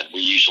asylum, and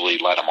we usually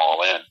let them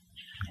all in.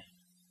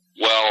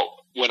 Well,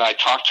 when I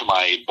talk to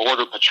my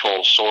Border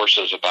Patrol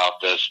sources about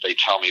this, they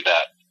tell me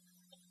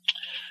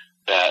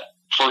that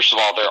first of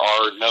all, there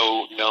are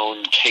no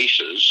known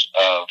cases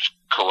of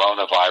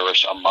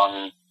coronavirus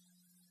among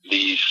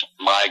these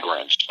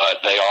migrants,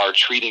 but they are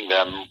treating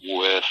them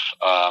with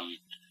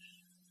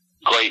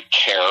great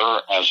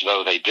care as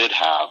though they did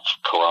have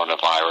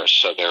coronavirus.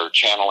 So they're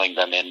channeling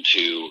them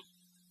into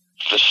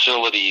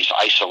facilities,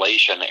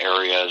 isolation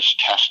areas,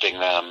 testing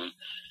them,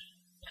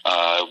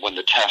 When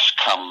the tests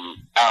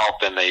come out,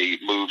 then they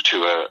move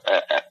to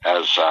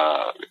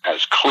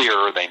as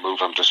clear. They move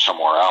them to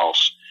somewhere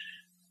else.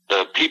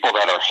 The people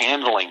that are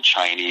handling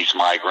Chinese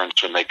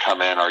migrants when they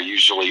come in are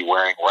usually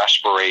wearing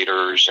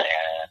respirators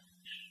and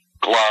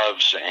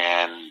gloves,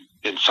 and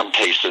in some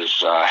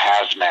cases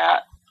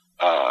hazmat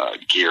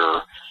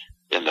gear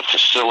in the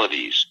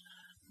facilities.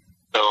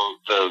 So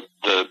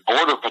the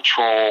Border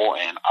Patrol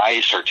and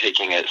ICE are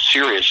taking it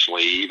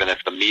seriously, even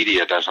if the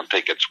media doesn't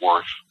think it's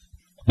worth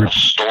a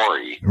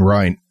story.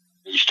 Right.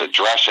 At least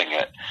addressing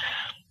it.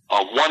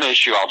 One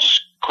issue I'll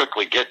just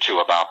quickly get to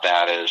about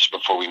that is,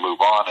 before we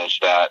move on, is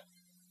that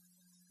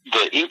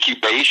the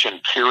incubation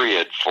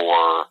period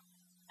for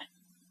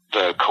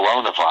the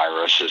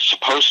coronavirus is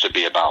supposed to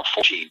be about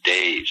 14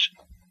 days.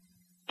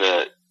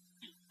 The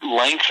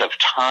length of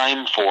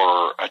time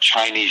for a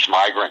Chinese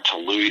migrant to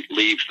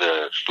leave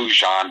the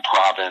Fujian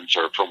province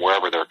or from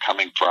wherever they're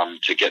coming from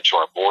to get to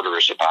our border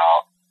is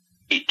about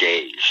 8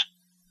 days.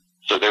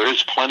 So there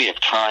is plenty of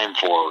time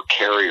for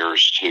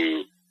carriers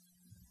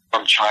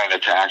from China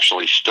to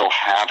actually still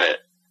have it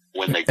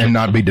when they get and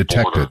not to be the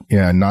detected. border.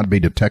 Yeah, not be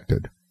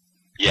detected.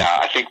 Yeah,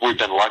 I think we've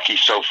been lucky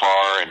so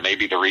far, and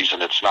maybe the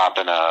reason it's not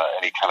been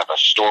any kind of a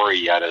story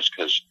yet is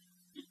because,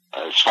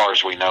 as far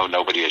as we know,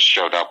 nobody has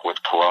showed up with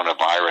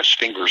coronavirus.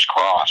 Fingers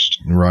crossed.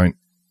 Right.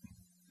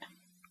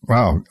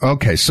 Wow.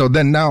 Okay. So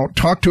then now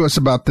talk to us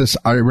about this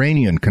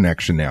Iranian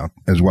connection now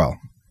as well.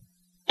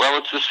 Well,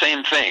 it's the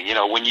same thing. You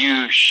know, when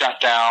you shut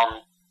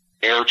down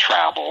air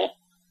travel,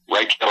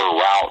 regular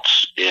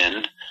routes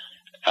in,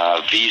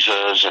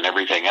 visas and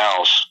everything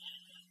else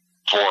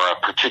for a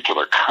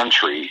particular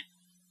country,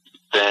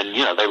 then,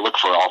 you know, they look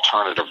for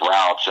alternative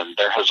routes. And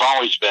there has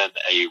always been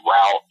a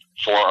route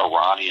for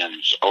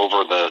Iranians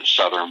over the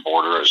southern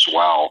border as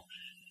well.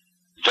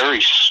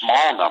 Very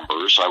small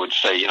numbers, I would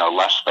say, you know,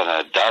 less than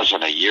a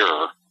dozen a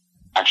year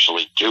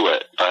actually do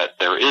it. But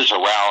there is a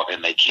route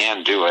and they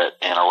can do it.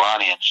 And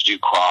Iranians do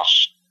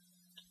cross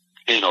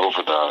in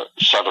over the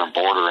southern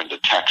border into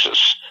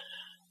Texas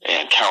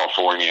and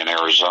California and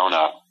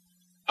Arizona.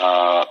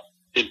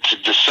 Into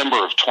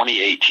December of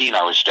 2018,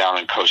 I was down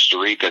in Costa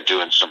Rica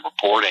doing some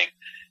reporting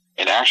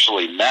and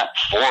actually met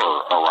 4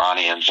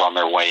 Iranians on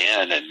their way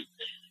in and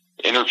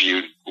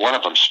interviewed. One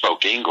of them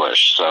spoke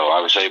English, so I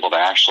was able to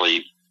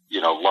actually, you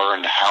know,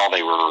 learn how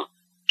they were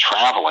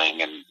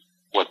traveling and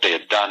what they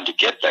had done to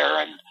get there.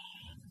 And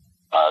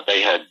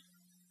they had,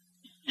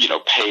 you know,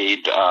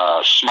 paid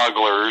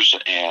smugglers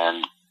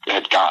and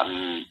had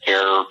gotten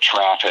airfare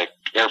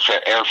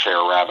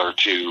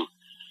to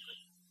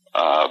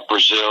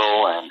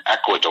Brazil and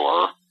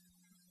Ecuador,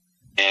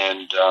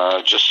 and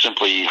just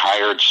simply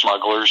hired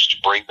smugglers to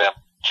bring them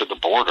to the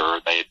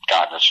border. They had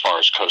gotten as far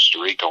as Costa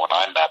Rica when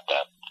I met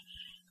them.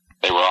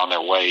 They were on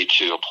their way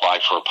to apply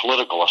for a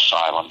political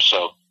asylum.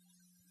 So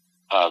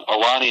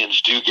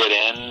Iranians do get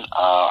in.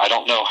 I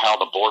don't know how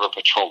the Border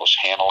Patrol is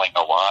handling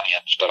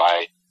Iranians, but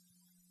I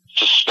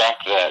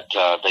suspect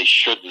that they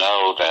should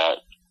know that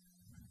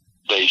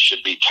they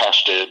should be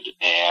tested,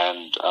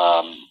 and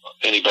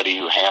anybody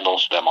who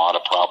handles them ought to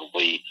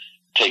probably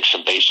take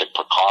some basic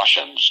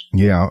precautions.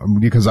 Yeah,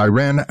 because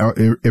Iran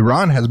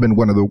has been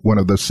one of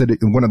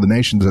the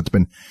nations that's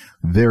been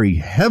very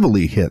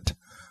heavily hit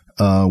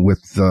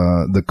with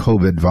the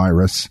COVID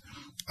virus,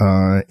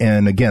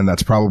 and again,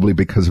 that's probably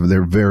because of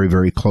their very,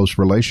 very close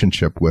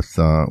relationship with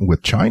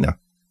China.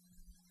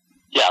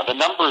 Yeah, the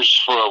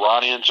numbers for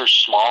Iranians are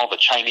small. The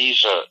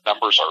Chinese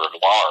numbers are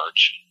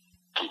large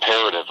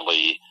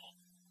comparatively.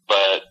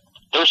 But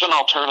there's an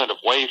alternative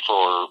way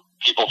for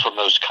people from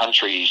those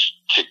countries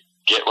to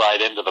get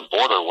right into the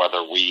border,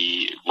 whether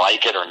we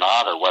like it or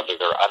not, or whether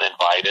they're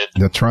uninvited.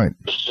 That's right.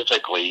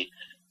 Specifically.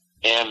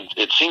 And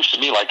it seems to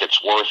me like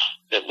it's worth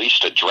at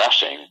least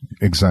addressing.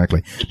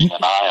 Exactly. Keeping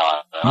an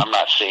eye on. I'm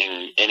not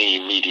seeing any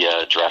media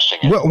addressing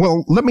it.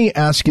 Well, let me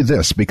ask you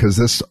this, because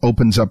this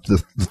opens up the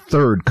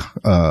third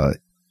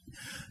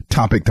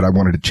topic that I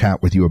wanted to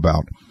chat with you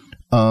about.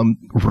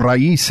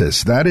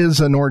 Rodriquez, that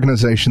is an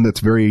organization that's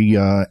very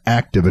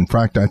active. In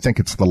fact, I think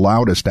it's the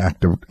loudest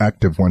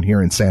active one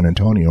here in San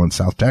Antonio in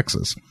South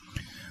Texas.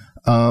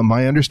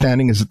 My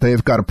understanding is that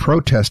they've got a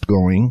protest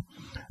going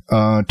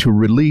to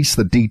release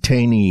the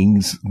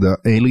detainees, the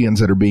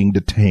aliens that are being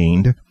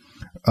detained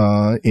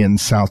in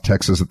South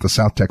Texas at the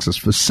South Texas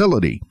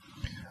facility.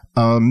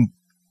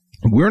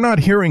 We're not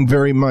hearing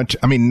very much,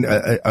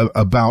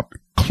 about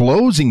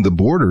closing the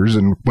borders,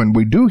 and when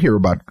we do hear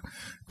about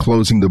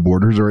closing the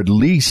borders, or at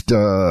least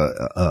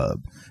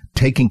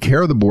taking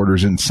care of the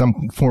borders in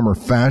some form or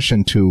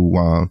fashion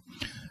to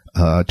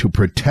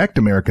protect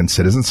American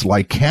citizens,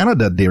 like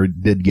Canada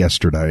did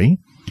yesterday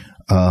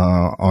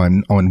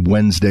on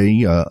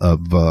Wednesday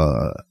of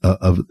the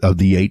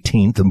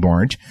 18th of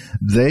March.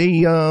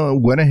 They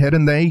went ahead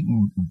and they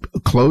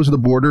closed the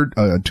border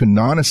to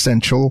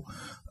non-essential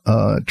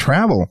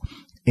travel.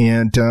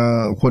 And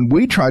when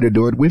we try to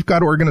do it, we've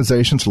got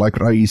organizations like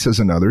Rodriquez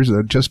and others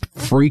that just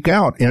freak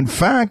out. In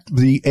fact,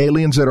 the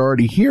aliens that are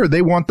already here,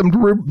 they want them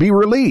to be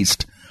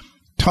released.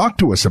 Talk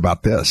to us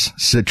about this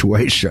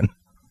situation.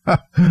 Yeah,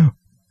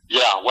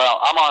 Yeah, well,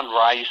 I'm on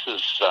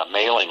Rice's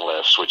mailing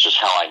list, which is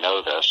how I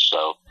know this.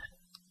 So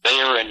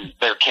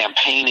they're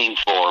campaigning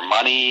for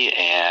money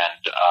and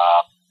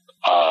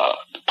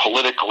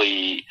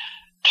politically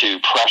to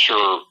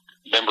pressure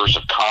members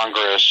of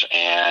Congress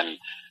and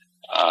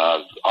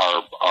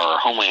our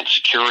Homeland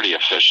Security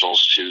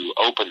officials to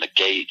open the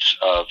gates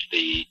of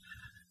the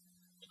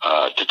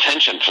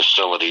detention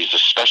facilities,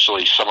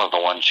 especially some of the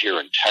ones here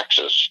in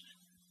Texas.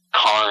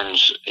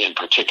 Karnes in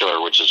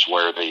particular, which is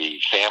where the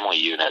family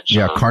units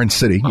are Karnes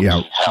City,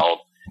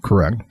 held.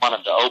 Correct.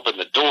 Wanted to open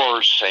the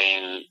doors,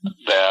 saying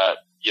that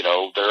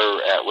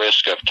they're at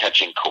risk of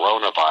catching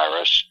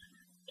coronavirus,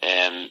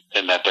 and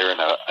that they're in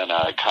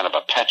a kind of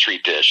a petri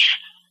dish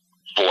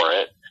for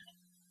it.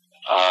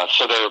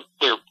 So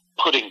they're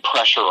putting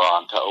pressure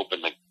on to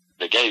open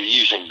the gate,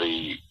 using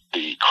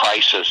the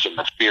crisis and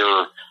the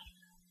fear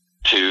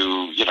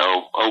to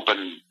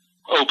open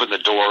the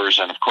doors.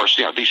 And of course,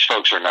 these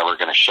folks are never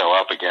going to show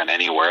up again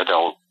anywhere.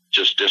 They'll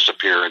just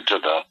disappear into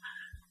the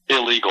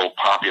illegal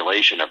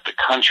population of the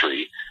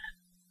country.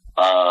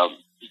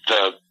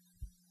 The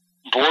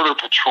Border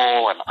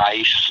Patrol and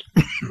ICE,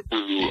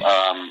 who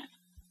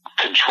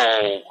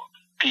control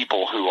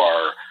people who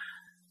are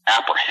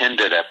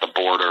apprehended at the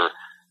border,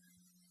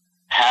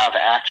 have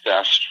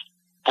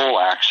full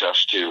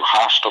access to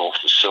hospital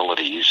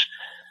facilities.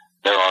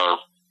 There are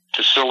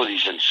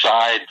facilities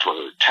inside for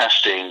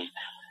testing,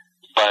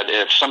 but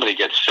if somebody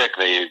gets sick,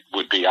 they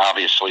would be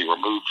obviously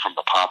removed from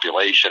the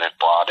population and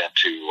brought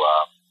into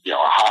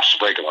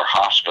regular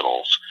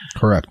hospitals.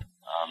 Correct.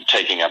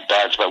 Taking up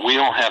beds, but we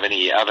don't have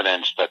any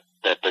evidence that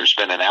there's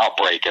been an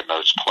outbreak in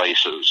those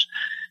places.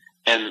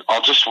 And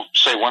I'll just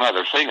say one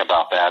other thing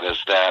about that is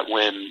that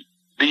when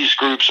these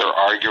groups are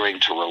arguing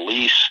to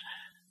release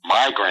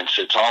migrants,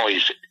 it's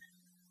always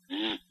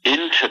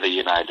into the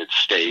United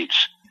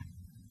States,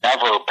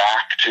 never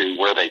back to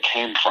where they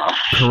came from.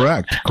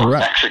 Correct.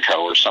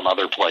 Mexico or some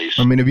other place.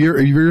 I mean, if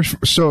you're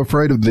so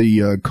afraid of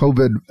the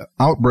COVID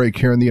outbreak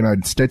here in the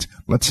United States,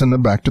 let's send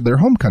them back to their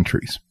home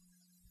countries.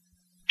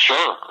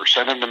 Sure, or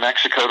send them to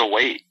Mexico to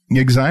wait.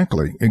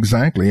 Exactly.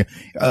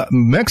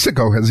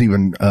 Mexico has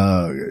even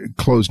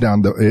closed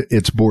down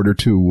its border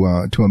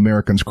to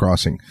Americans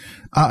crossing.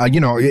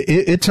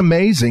 It's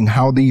amazing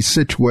how these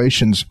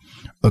situations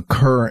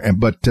occur,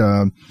 but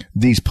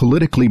these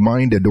politically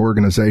minded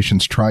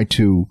organizations try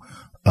to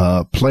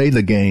play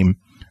the game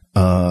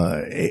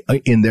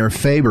in their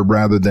favor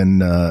rather than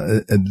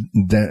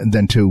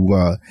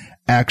to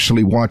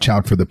actually watch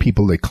out for the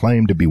people they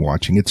claim to be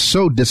watching. It's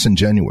so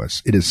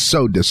disingenuous. It is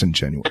so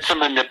disingenuous. It's a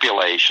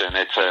manipulation.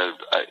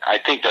 I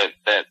think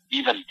that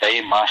even they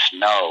must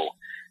know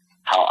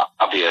how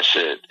obvious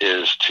it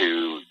is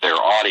to their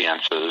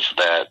audiences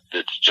that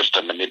it's just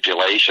a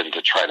manipulation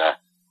to try to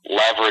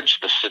leverage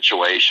the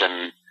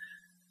situation,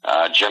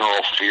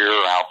 general fear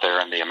out there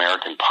in the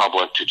American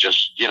public to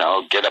just,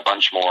 get a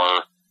bunch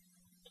more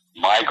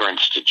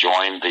migrants to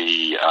join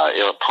the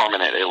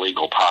permanent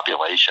illegal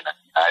population in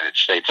the United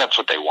States. That's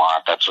what they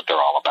want. That's what they're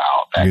all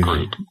about, that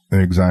group.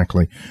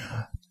 Exactly.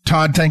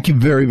 Todd, thank you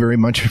very, very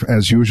much,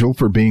 as usual,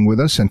 for being with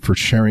us and for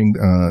sharing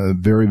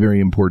very, very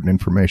important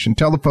information.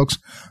 Tell the folks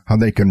how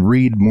they can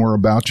read more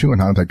about you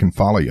and how they can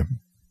follow you.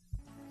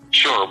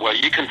 Sure. Well,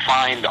 you can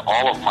find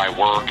all of my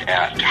work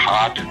at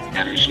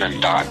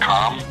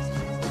toddbensman.com,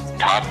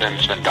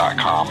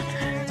 toddbensman.com,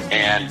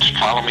 and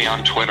follow me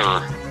on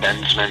Twitter,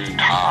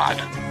 BensmanTodd.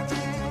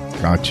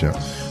 Gotcha.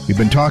 We've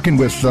been talking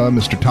with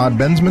Mr. Todd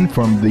Bensman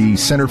from the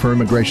Center for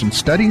Immigration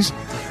Studies.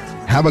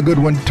 Have a good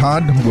one,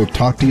 Todd. We'll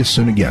talk to you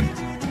soon again.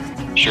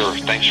 Sure.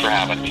 Thanks for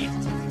having me.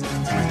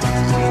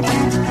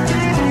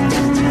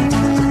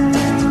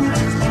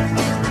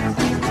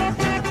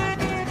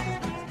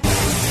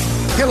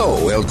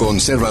 Hello, El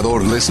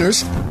Conservador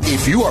listeners.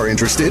 If you are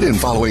interested in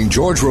following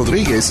George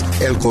Rodriquez,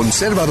 El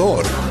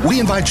Conservador, we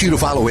invite you to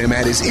follow him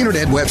at his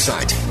internet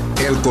website,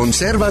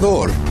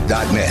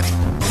 elconservador.net.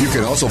 You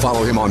can also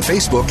follow him on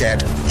Facebook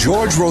at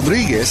George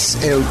Rodriguez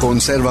El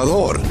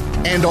Conservador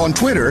and on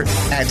Twitter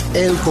at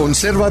El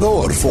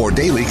Conservador for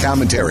daily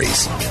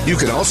commentaries. You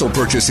can also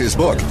purchase his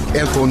book,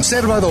 El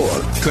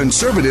Conservador,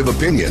 Conservative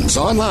Opinions,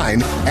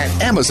 online at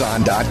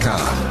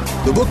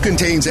Amazon.com. The book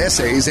contains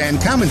essays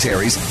and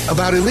commentaries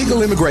about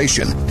illegal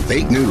immigration,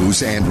 fake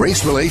news, and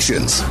race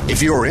relations.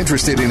 If you're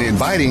interested in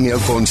inviting El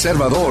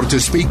Conservador to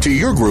speak to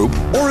your group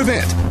or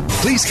event,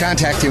 please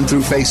contact him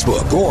through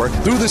Facebook or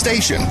through the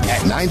station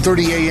at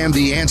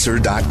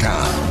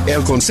 930amtheanswer.com.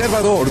 El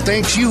Conservador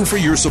thanks you for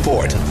your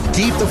support.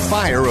 Keep the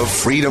fire of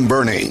freedom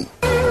burning.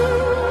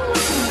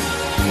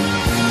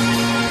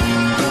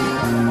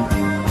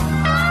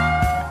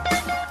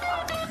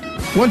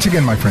 Once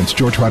again, my friends,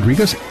 George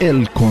Rodriguez,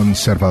 El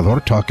Conservador,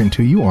 talking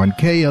to you on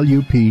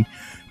KLUP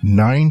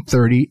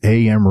 930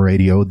 AM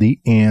radio, The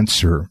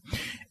Answer.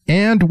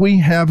 And we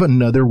have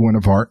another one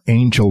of our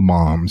angel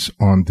moms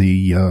on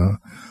the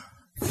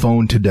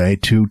phone today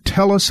to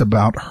tell us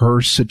about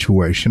her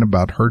situation,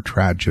 about her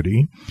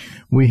tragedy.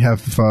 We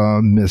have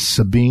Miss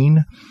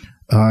Sabine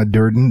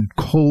Durden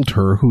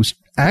Coulter, who's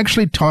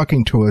actually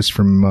talking to us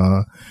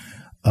from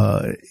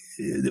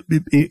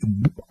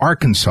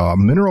Arkansas,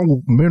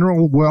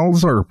 Mineral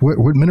Wells, or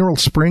what, Mineral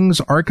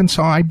Springs,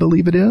 Arkansas, I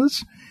believe it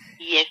is.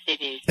 Yes,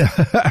 it is.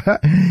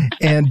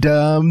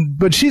 And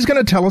but she's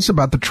going to tell us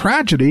about the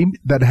tragedy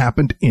that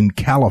happened in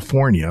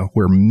California,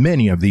 where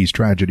many of these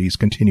tragedies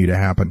continue to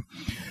happen.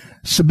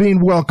 Sabine,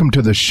 welcome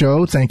to the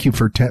show. Thank you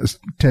for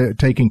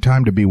taking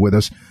time to be with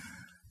us.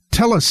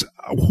 Tell us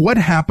what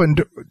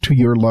happened to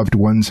your loved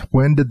ones.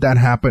 When did that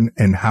happen,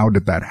 and how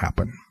did that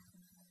happen?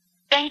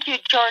 Thank you,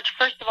 George,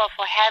 first of all,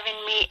 for having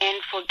me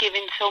and for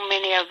giving so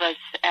many of us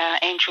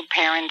angel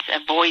parents a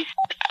voice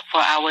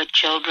for our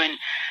children.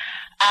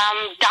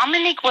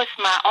 Dominic was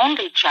my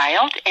only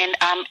child, and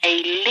I'm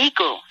a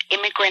legal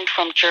immigrant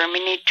from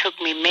Germany. It took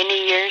me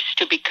many years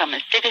to become a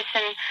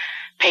citizen,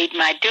 paid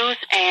my dues,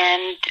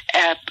 and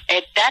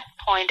at that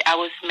point I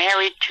was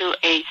married to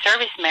a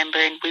service member,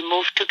 and we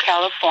moved to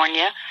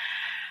California.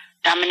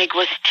 Dominic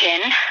was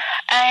 10,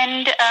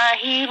 and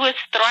he was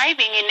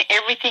thriving in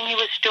everything he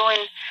was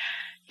doing.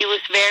 He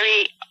was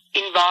very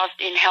involved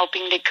in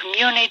helping the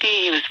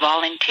community. He was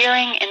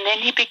volunteering, and then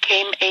he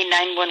became a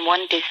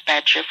 911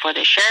 dispatcher for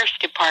the sheriff's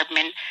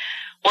department,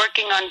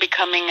 working on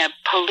becoming a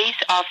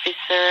police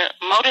officer,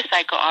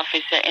 motorcycle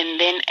officer, and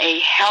then a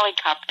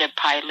helicopter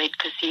pilot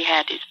because he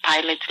had his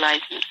pilot's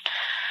license.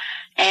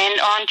 And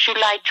on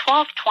July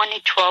 12,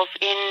 2012,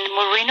 in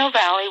Moreno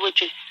Valley,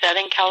 which is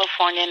Southern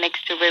California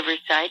next to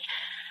Riverside,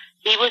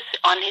 he was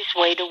on his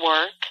way to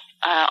work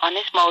on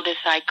his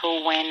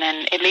motorcycle when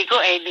an illegal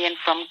alien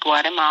from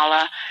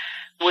Guatemala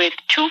with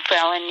 2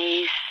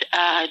 felonies,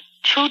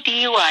 2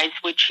 DUIs,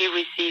 which he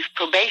received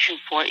probation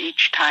for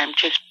each time,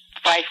 just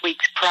 5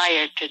 weeks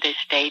prior to this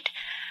date.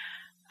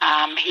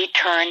 He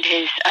turned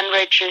his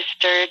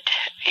unregistered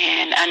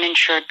and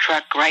uninsured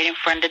truck right in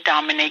front of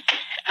Dominic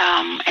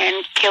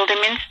and killed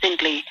him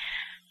instantly.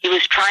 He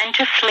was trying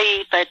to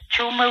flee, but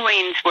 2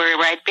 Marines were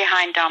right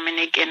behind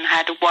Dominic and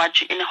had to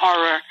watch in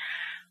horror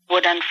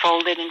what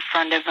unfolded in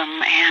front of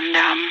him. And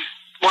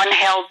one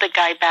held the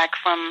guy back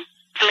from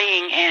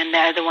fleeing, and the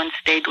other one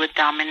stayed with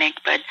Dominic.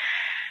 But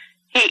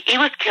he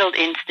was killed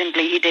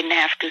instantly. He didn't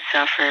have to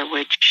suffer,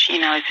 which,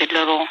 is a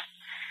little,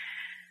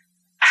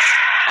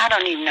 I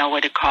don't even know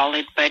what to call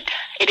it, but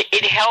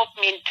it helped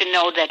me to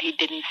know that he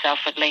didn't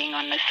suffer laying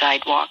on the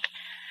sidewalk.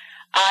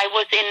 I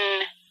was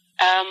in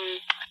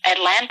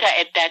Atlanta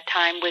at that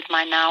time with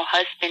my now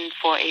husband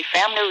for a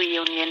family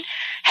reunion,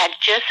 had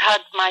just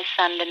hugged my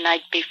son the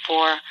night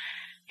before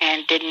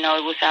and didn't know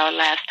it was our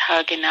last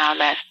hug and our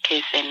last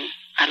kiss, and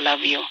I love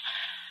you.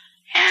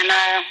 And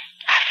I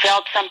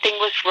felt something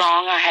was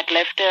wrong. I had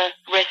left the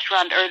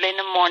restaurant early in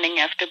the morning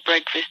after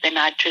breakfast, and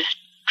I just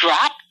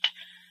dropped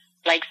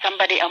like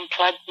somebody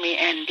unplugged me,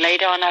 and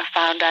later on I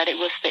found out it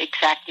was the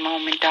exact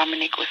moment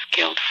Dominic was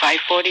killed,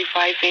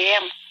 5:45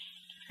 a.m.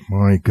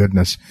 My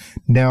goodness.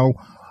 Now,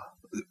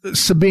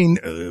 Sabine,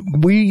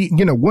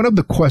 one of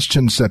the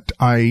questions that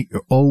I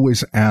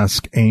always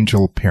ask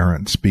angel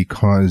parents,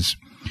 because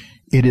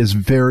it is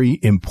very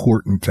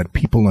important that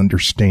people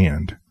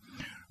understand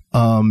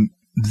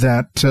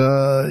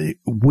that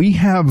we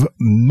have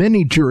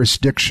many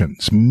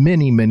jurisdictions,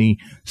 many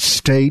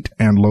state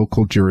and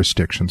local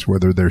jurisdictions,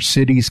 whether they're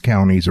cities,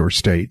 counties, or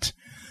states,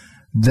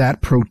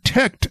 that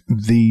protect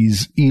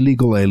these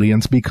illegal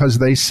aliens because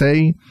they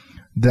say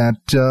that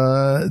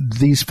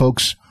these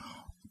folks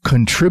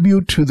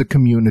contribute to the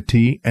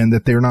community and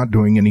that they're not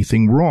doing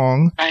anything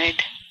wrong. Right.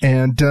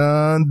 And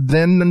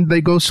then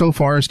they go so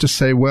far as to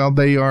say, well,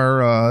 they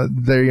are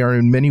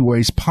in many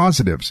ways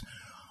positives.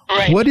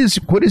 Right.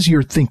 What is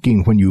your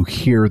thinking when you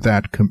hear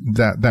that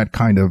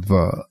kind of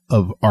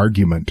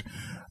argument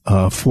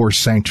for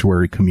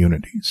sanctuary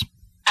communities?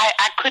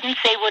 I couldn't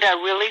say what I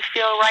really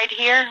feel right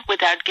here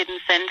without getting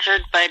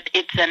censored, but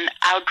it's an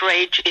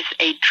outrage, it's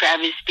a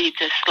travesty,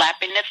 it's a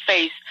slap in the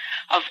face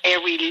of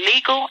every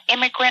legal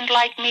immigrant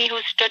like me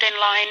who stood in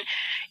line.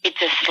 It's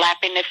a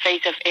slap in the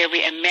face of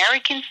every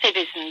American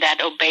citizen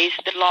that obeys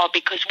the law,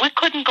 because we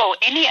couldn't go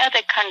any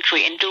other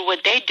country and do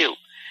what they do.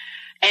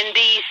 And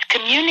these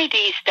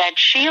communities that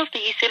shield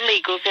these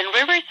illegals, and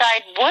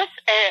Riverside was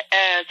a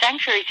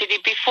sanctuary city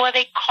before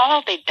they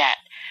called it that,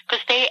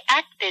 because they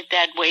acted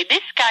that way.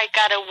 This guy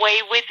got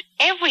away with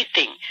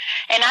everything.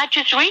 And I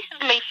just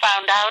recently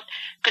found out,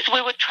 because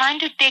we were trying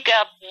to dig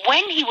up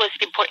when he was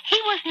deported.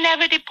 He was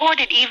never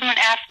deported, even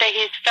after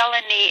his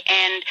felony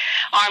and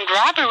armed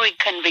robbery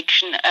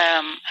conviction.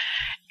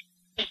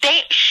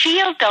 They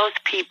shield those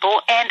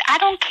people, and I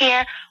don't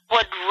care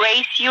what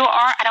race you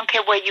are. I don't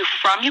care where you're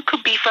from. You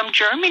could be from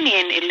Germany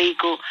and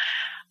illegal.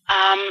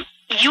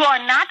 You are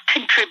not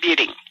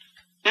contributing,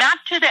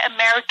 not to the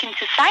American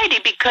society,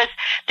 because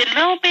the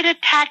little bit of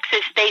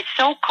taxes they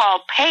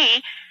so-called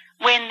pay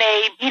when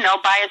they,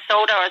 buy a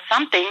soda or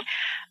something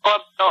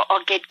or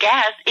get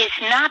gas is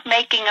not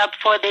making up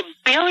for the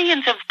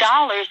billions of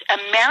dollars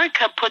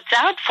America puts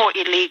out for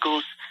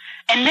illegals.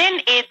 And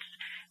then it's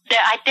the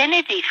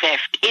identity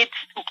theft.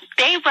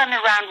 They run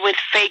around with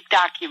fake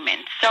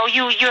documents. So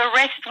you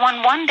arrest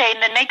one day,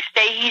 and the next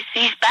day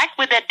he's back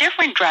with a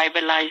different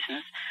driver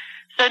license.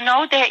 So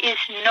no, there is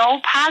no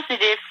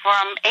positive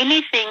from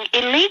anything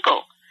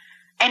illegal.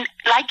 And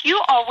like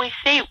you always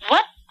say,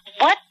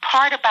 what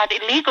part about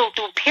illegal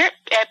do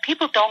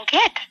people don't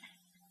get?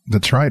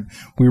 That's right.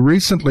 We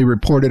recently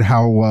reported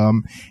how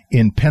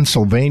in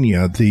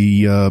Pennsylvania,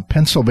 the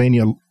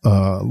Pennsylvania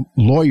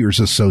Lawyers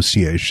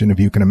Association, if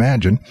you can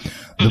imagine,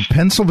 the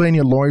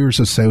Pennsylvania Lawyers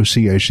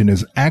Association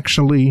is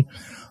actually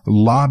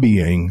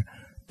lobbying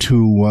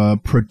to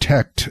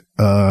protect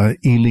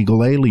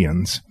illegal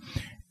aliens.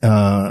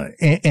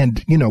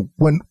 And you know,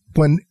 when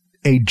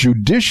a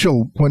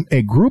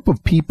group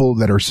of people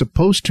that are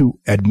supposed to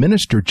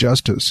administer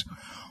justice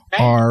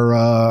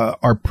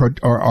are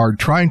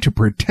trying to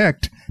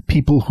protect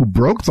people who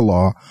broke the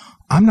law,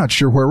 I'm not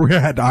sure where we're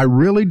at. I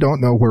really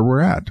don't know where we're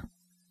at.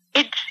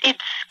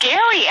 It's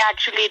scary,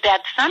 actually,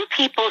 that some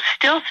people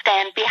still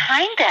stand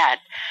behind that.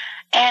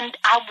 And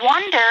I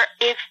wonder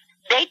if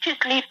they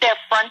just leave their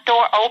front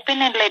door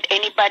open and let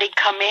anybody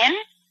come in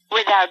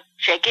without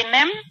checking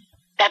them.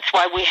 That's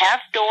why we have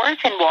doors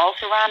and walls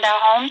around our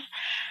homes.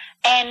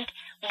 And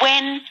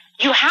when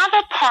you have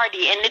a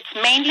party, and it's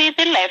mainly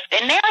the left,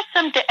 and there are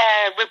some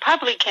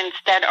Republicans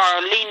that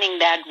are leaning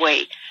that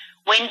way,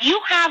 when you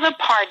have a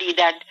party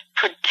that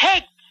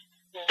protects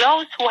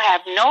those who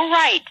have no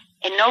right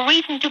and no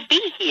reason to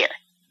be here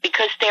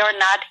because they are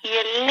not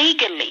here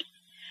legally,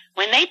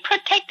 when they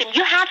protect them,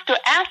 you have to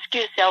ask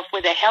yourself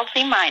with a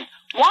healthy mind,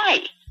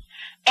 why?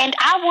 And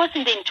I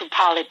wasn't into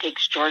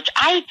politics, George.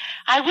 I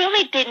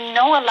really didn't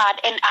know a lot,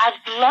 and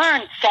I've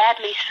learned,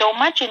 sadly, so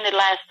much in the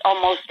last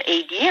almost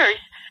 8 years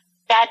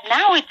that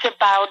now it's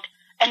about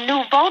a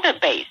new voter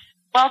base.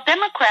 Well,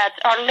 Democrats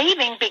are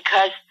leaving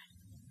because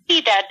they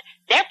see that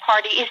their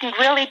party isn't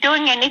really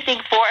doing anything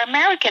for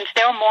Americans.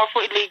 They're more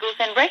for illegals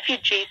and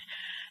refugees.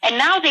 And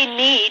now they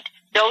need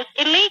those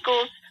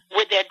illegals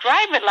with their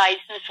driver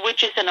license,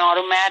 which is an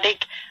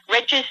automatic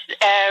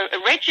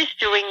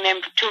registering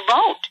them to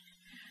vote.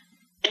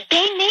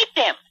 They need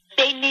them.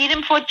 They need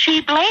them for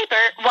cheap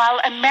labor while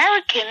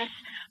Americans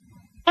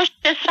push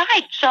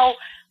aside. So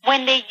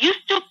when they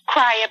used to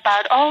cry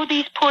about, oh,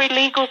 these poor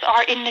illegals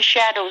are in the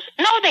shadows.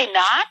 No, they're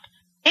not.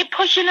 They're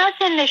pushing us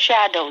in the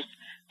shadows.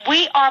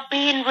 We are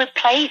being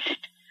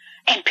replaced.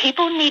 And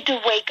people need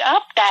to wake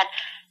up that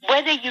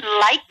whether you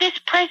like this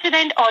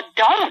president or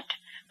don't,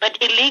 but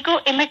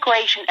illegal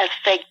immigration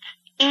affects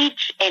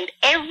each and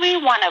every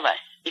one of us.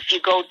 If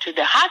you go to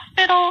the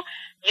hospital,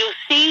 you'll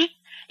see,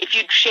 if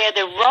you share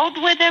the road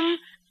with them,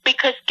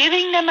 because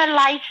giving them a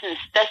license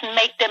doesn't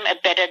make them a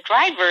better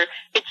driver.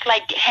 It's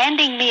like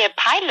handing me a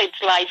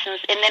pilot's license,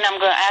 and then I'm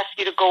going to ask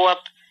you to go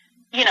up,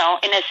 in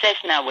a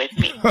Cessna with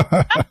me.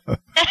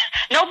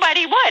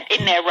 Nobody would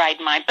in their right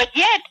mind. But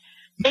yet,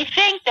 they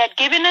think that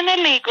giving an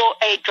illegal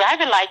a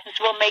driver license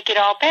will make it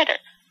all better.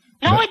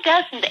 No, it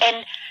doesn't.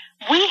 And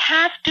we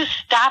have to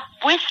stop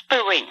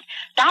whispering.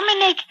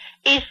 Dominic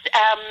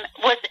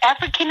was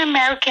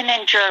African-American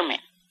and German.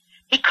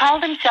 He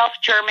called himself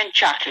German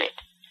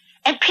chocolate.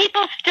 And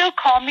people still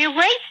call me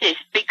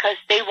racist because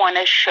they want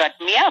to shut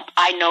me up.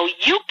 I know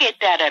you get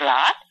that a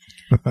lot.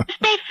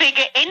 They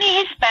figure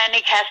any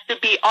Hispanic has to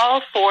be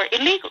all for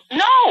illegal.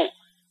 No,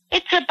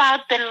 it's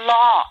about the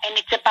law, and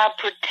it's about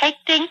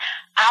protecting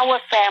our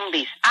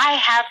families. I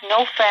have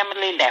no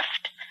family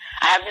left.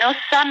 I have no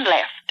son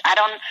left. I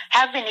don't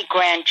have any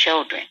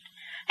grandchildren.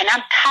 And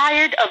I'm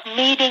tired of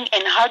meeting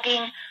and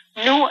hugging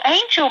new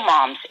angel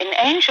moms and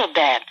angel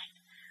dads.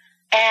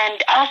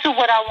 And also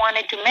what I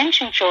wanted to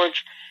mention,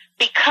 George,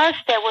 because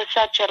there was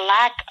such a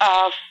lack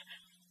of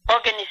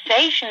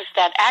organizations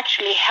that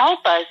actually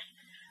help us,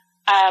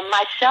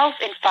 myself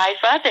and 5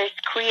 others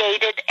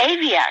created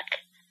AVIAC,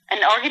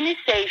 an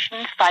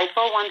organization,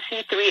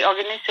 501c3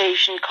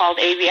 organization called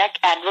AVIAC,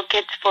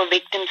 Advocates for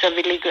Victims of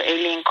Illegal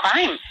Alien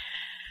Crime.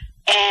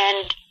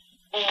 And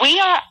we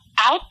are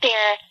out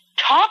there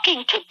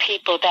talking to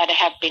people that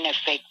have been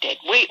affected.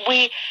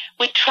 We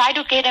try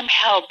to get them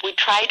help. We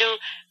try to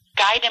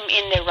guide them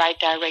in the right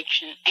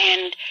direction.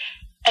 And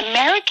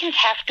Americans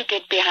have to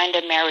get behind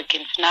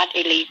Americans, not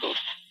illegals.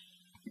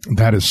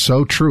 That is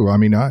so true. I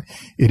mean,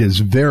 it is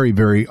very,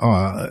 very,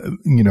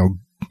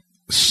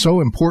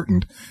 so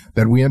important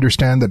that we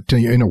understand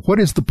that, what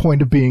is the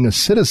point of being a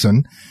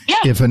citizen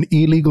if an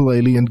illegal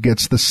alien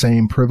gets the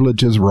same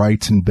privileges,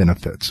 rights, and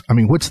benefits? I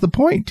mean, what's the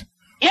point?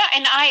 Yeah,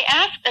 and I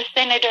asked a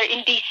senator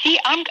in D.C.,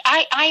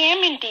 I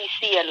am in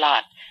D.C. a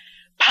lot,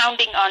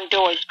 pounding on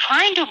doors,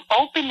 trying to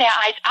open their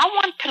eyes. I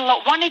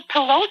wanted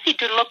Pelosi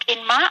to look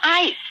in my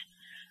eyes.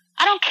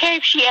 I don't care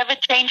if she ever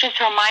changes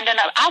her mind or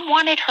not. I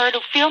wanted her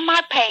to feel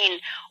my pain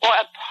or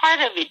a part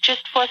of it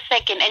just for a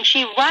second. And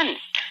she runs.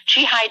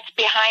 She hides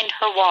behind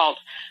her walls.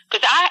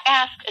 Because I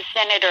asked a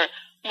senator,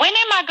 when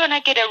am I going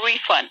to get a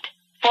refund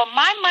for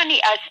my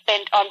money I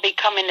spent on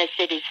becoming a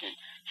citizen?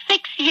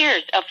 6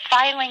 years of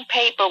filing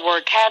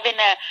paperwork, having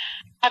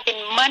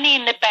money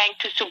in the bank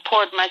to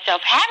support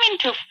myself, having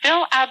to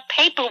fill out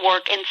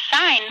paperwork and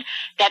sign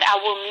that I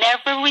will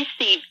never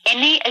receive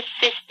any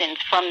assistance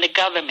from the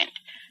government.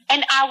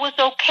 And I was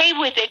okay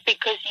with it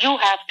because you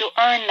have to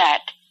earn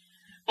that.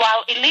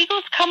 While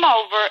illegals come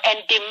over and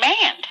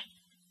demand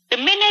The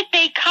minute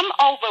they come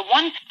over,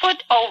 1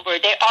 foot over,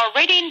 they're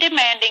already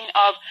demanding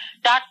of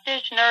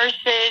doctors,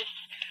 nurses,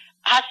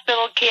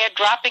 hospital care,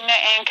 dropping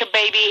an anchor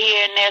baby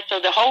here and there so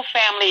the whole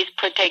family is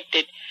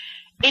protected.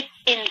 It's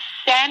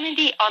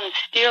insanity on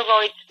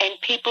steroids, and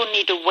people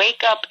need to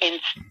wake up and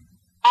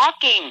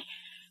talking.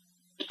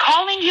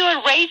 Calling you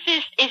a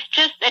racist is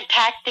just a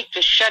tactic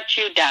to shut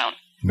you down.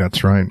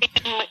 That's right.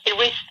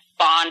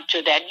 Respond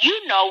to that.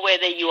 You know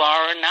whether you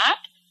are or not.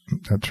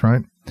 That's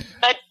right.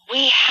 But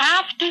we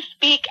have to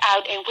speak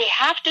out, and we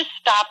have to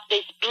stop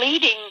this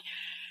bleeding.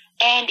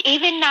 And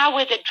even now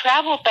with the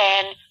travel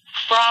ban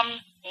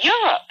from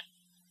Europe,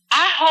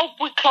 I hope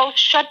we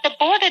shut the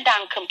border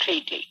down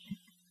completely.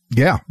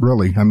 Yeah,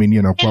 really. I mean,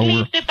 and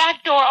leave the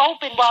back door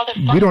open while the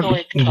front door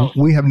is closed.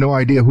 We have no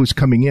idea who's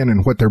coming in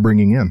and what they're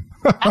bringing in.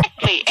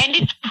 Exactly, and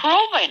it's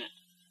proven.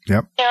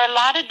 Yep. There are a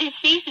lot of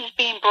diseases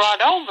being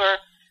brought over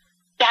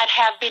that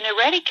have been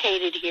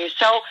eradicated here.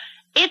 So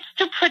it's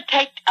to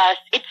protect us.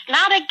 It's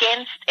not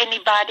against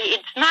anybody.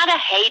 It's not a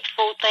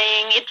hateful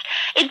thing.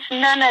 It's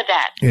none of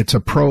that. It's a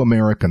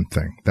pro-American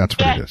thing. That's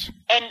what it is.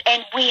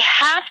 And we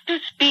have to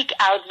speak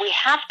out. We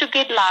have to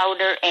get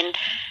louder, and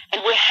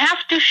we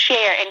have to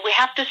share, and we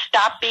have to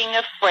stop being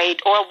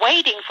afraid or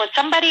waiting for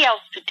somebody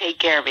else to take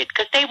care of it,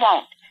 because they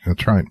won't.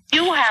 That's right.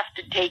 You have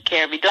to take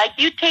care of it. Like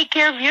you take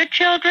care of your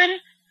children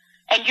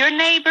and your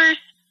neighbors,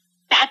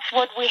 that's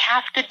what we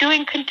have to do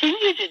and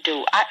continue to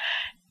do.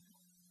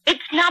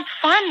 It's not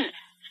fun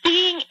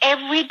seeing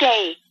every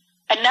day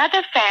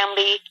another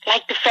family,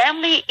 like the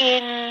family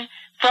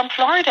from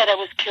Florida that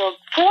was killed.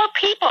 4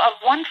 people of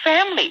one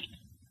family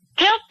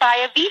killed by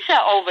a visa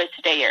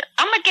overstayer.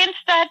 I'm against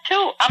that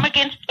too. I'm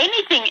against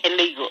anything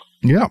illegal.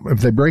 Yeah, if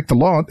they break the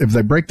law, if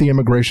they break the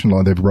immigration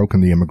law, they've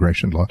broken the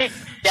immigration law.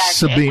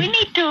 Exactly. And we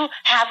need to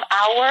have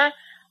our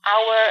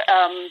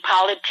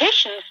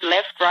politicians,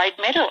 left, right,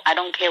 middle, I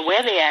don't care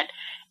where they're at,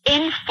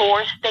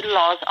 enforce the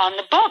laws on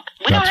the book.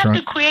 We don't have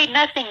to create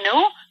nothing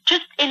new.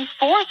 Just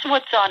enforce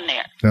what's on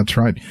there. That's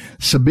right.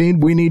 Sabine,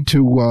 we need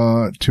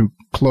to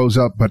close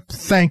up, but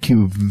thank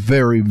you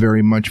very,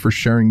 very much for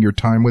sharing your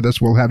time with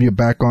us. We'll have you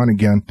back on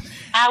again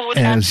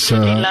as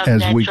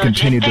we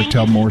continue to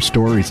tell more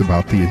stories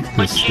about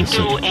what you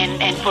do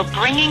and for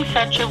bringing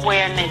such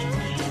awareness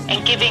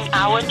and giving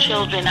our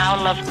children,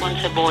 our loved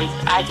ones, a voice.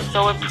 I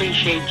so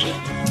appreciate you.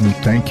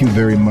 Thank you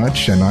very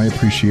much, and I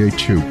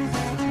appreciate you.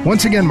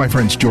 Once again, my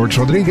friends, George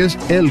Rodriguez,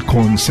 El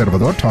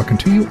Conservador, talking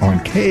to you on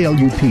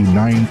KLUP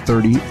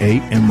 930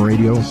 AM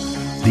radio,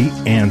 The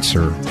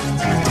Answer.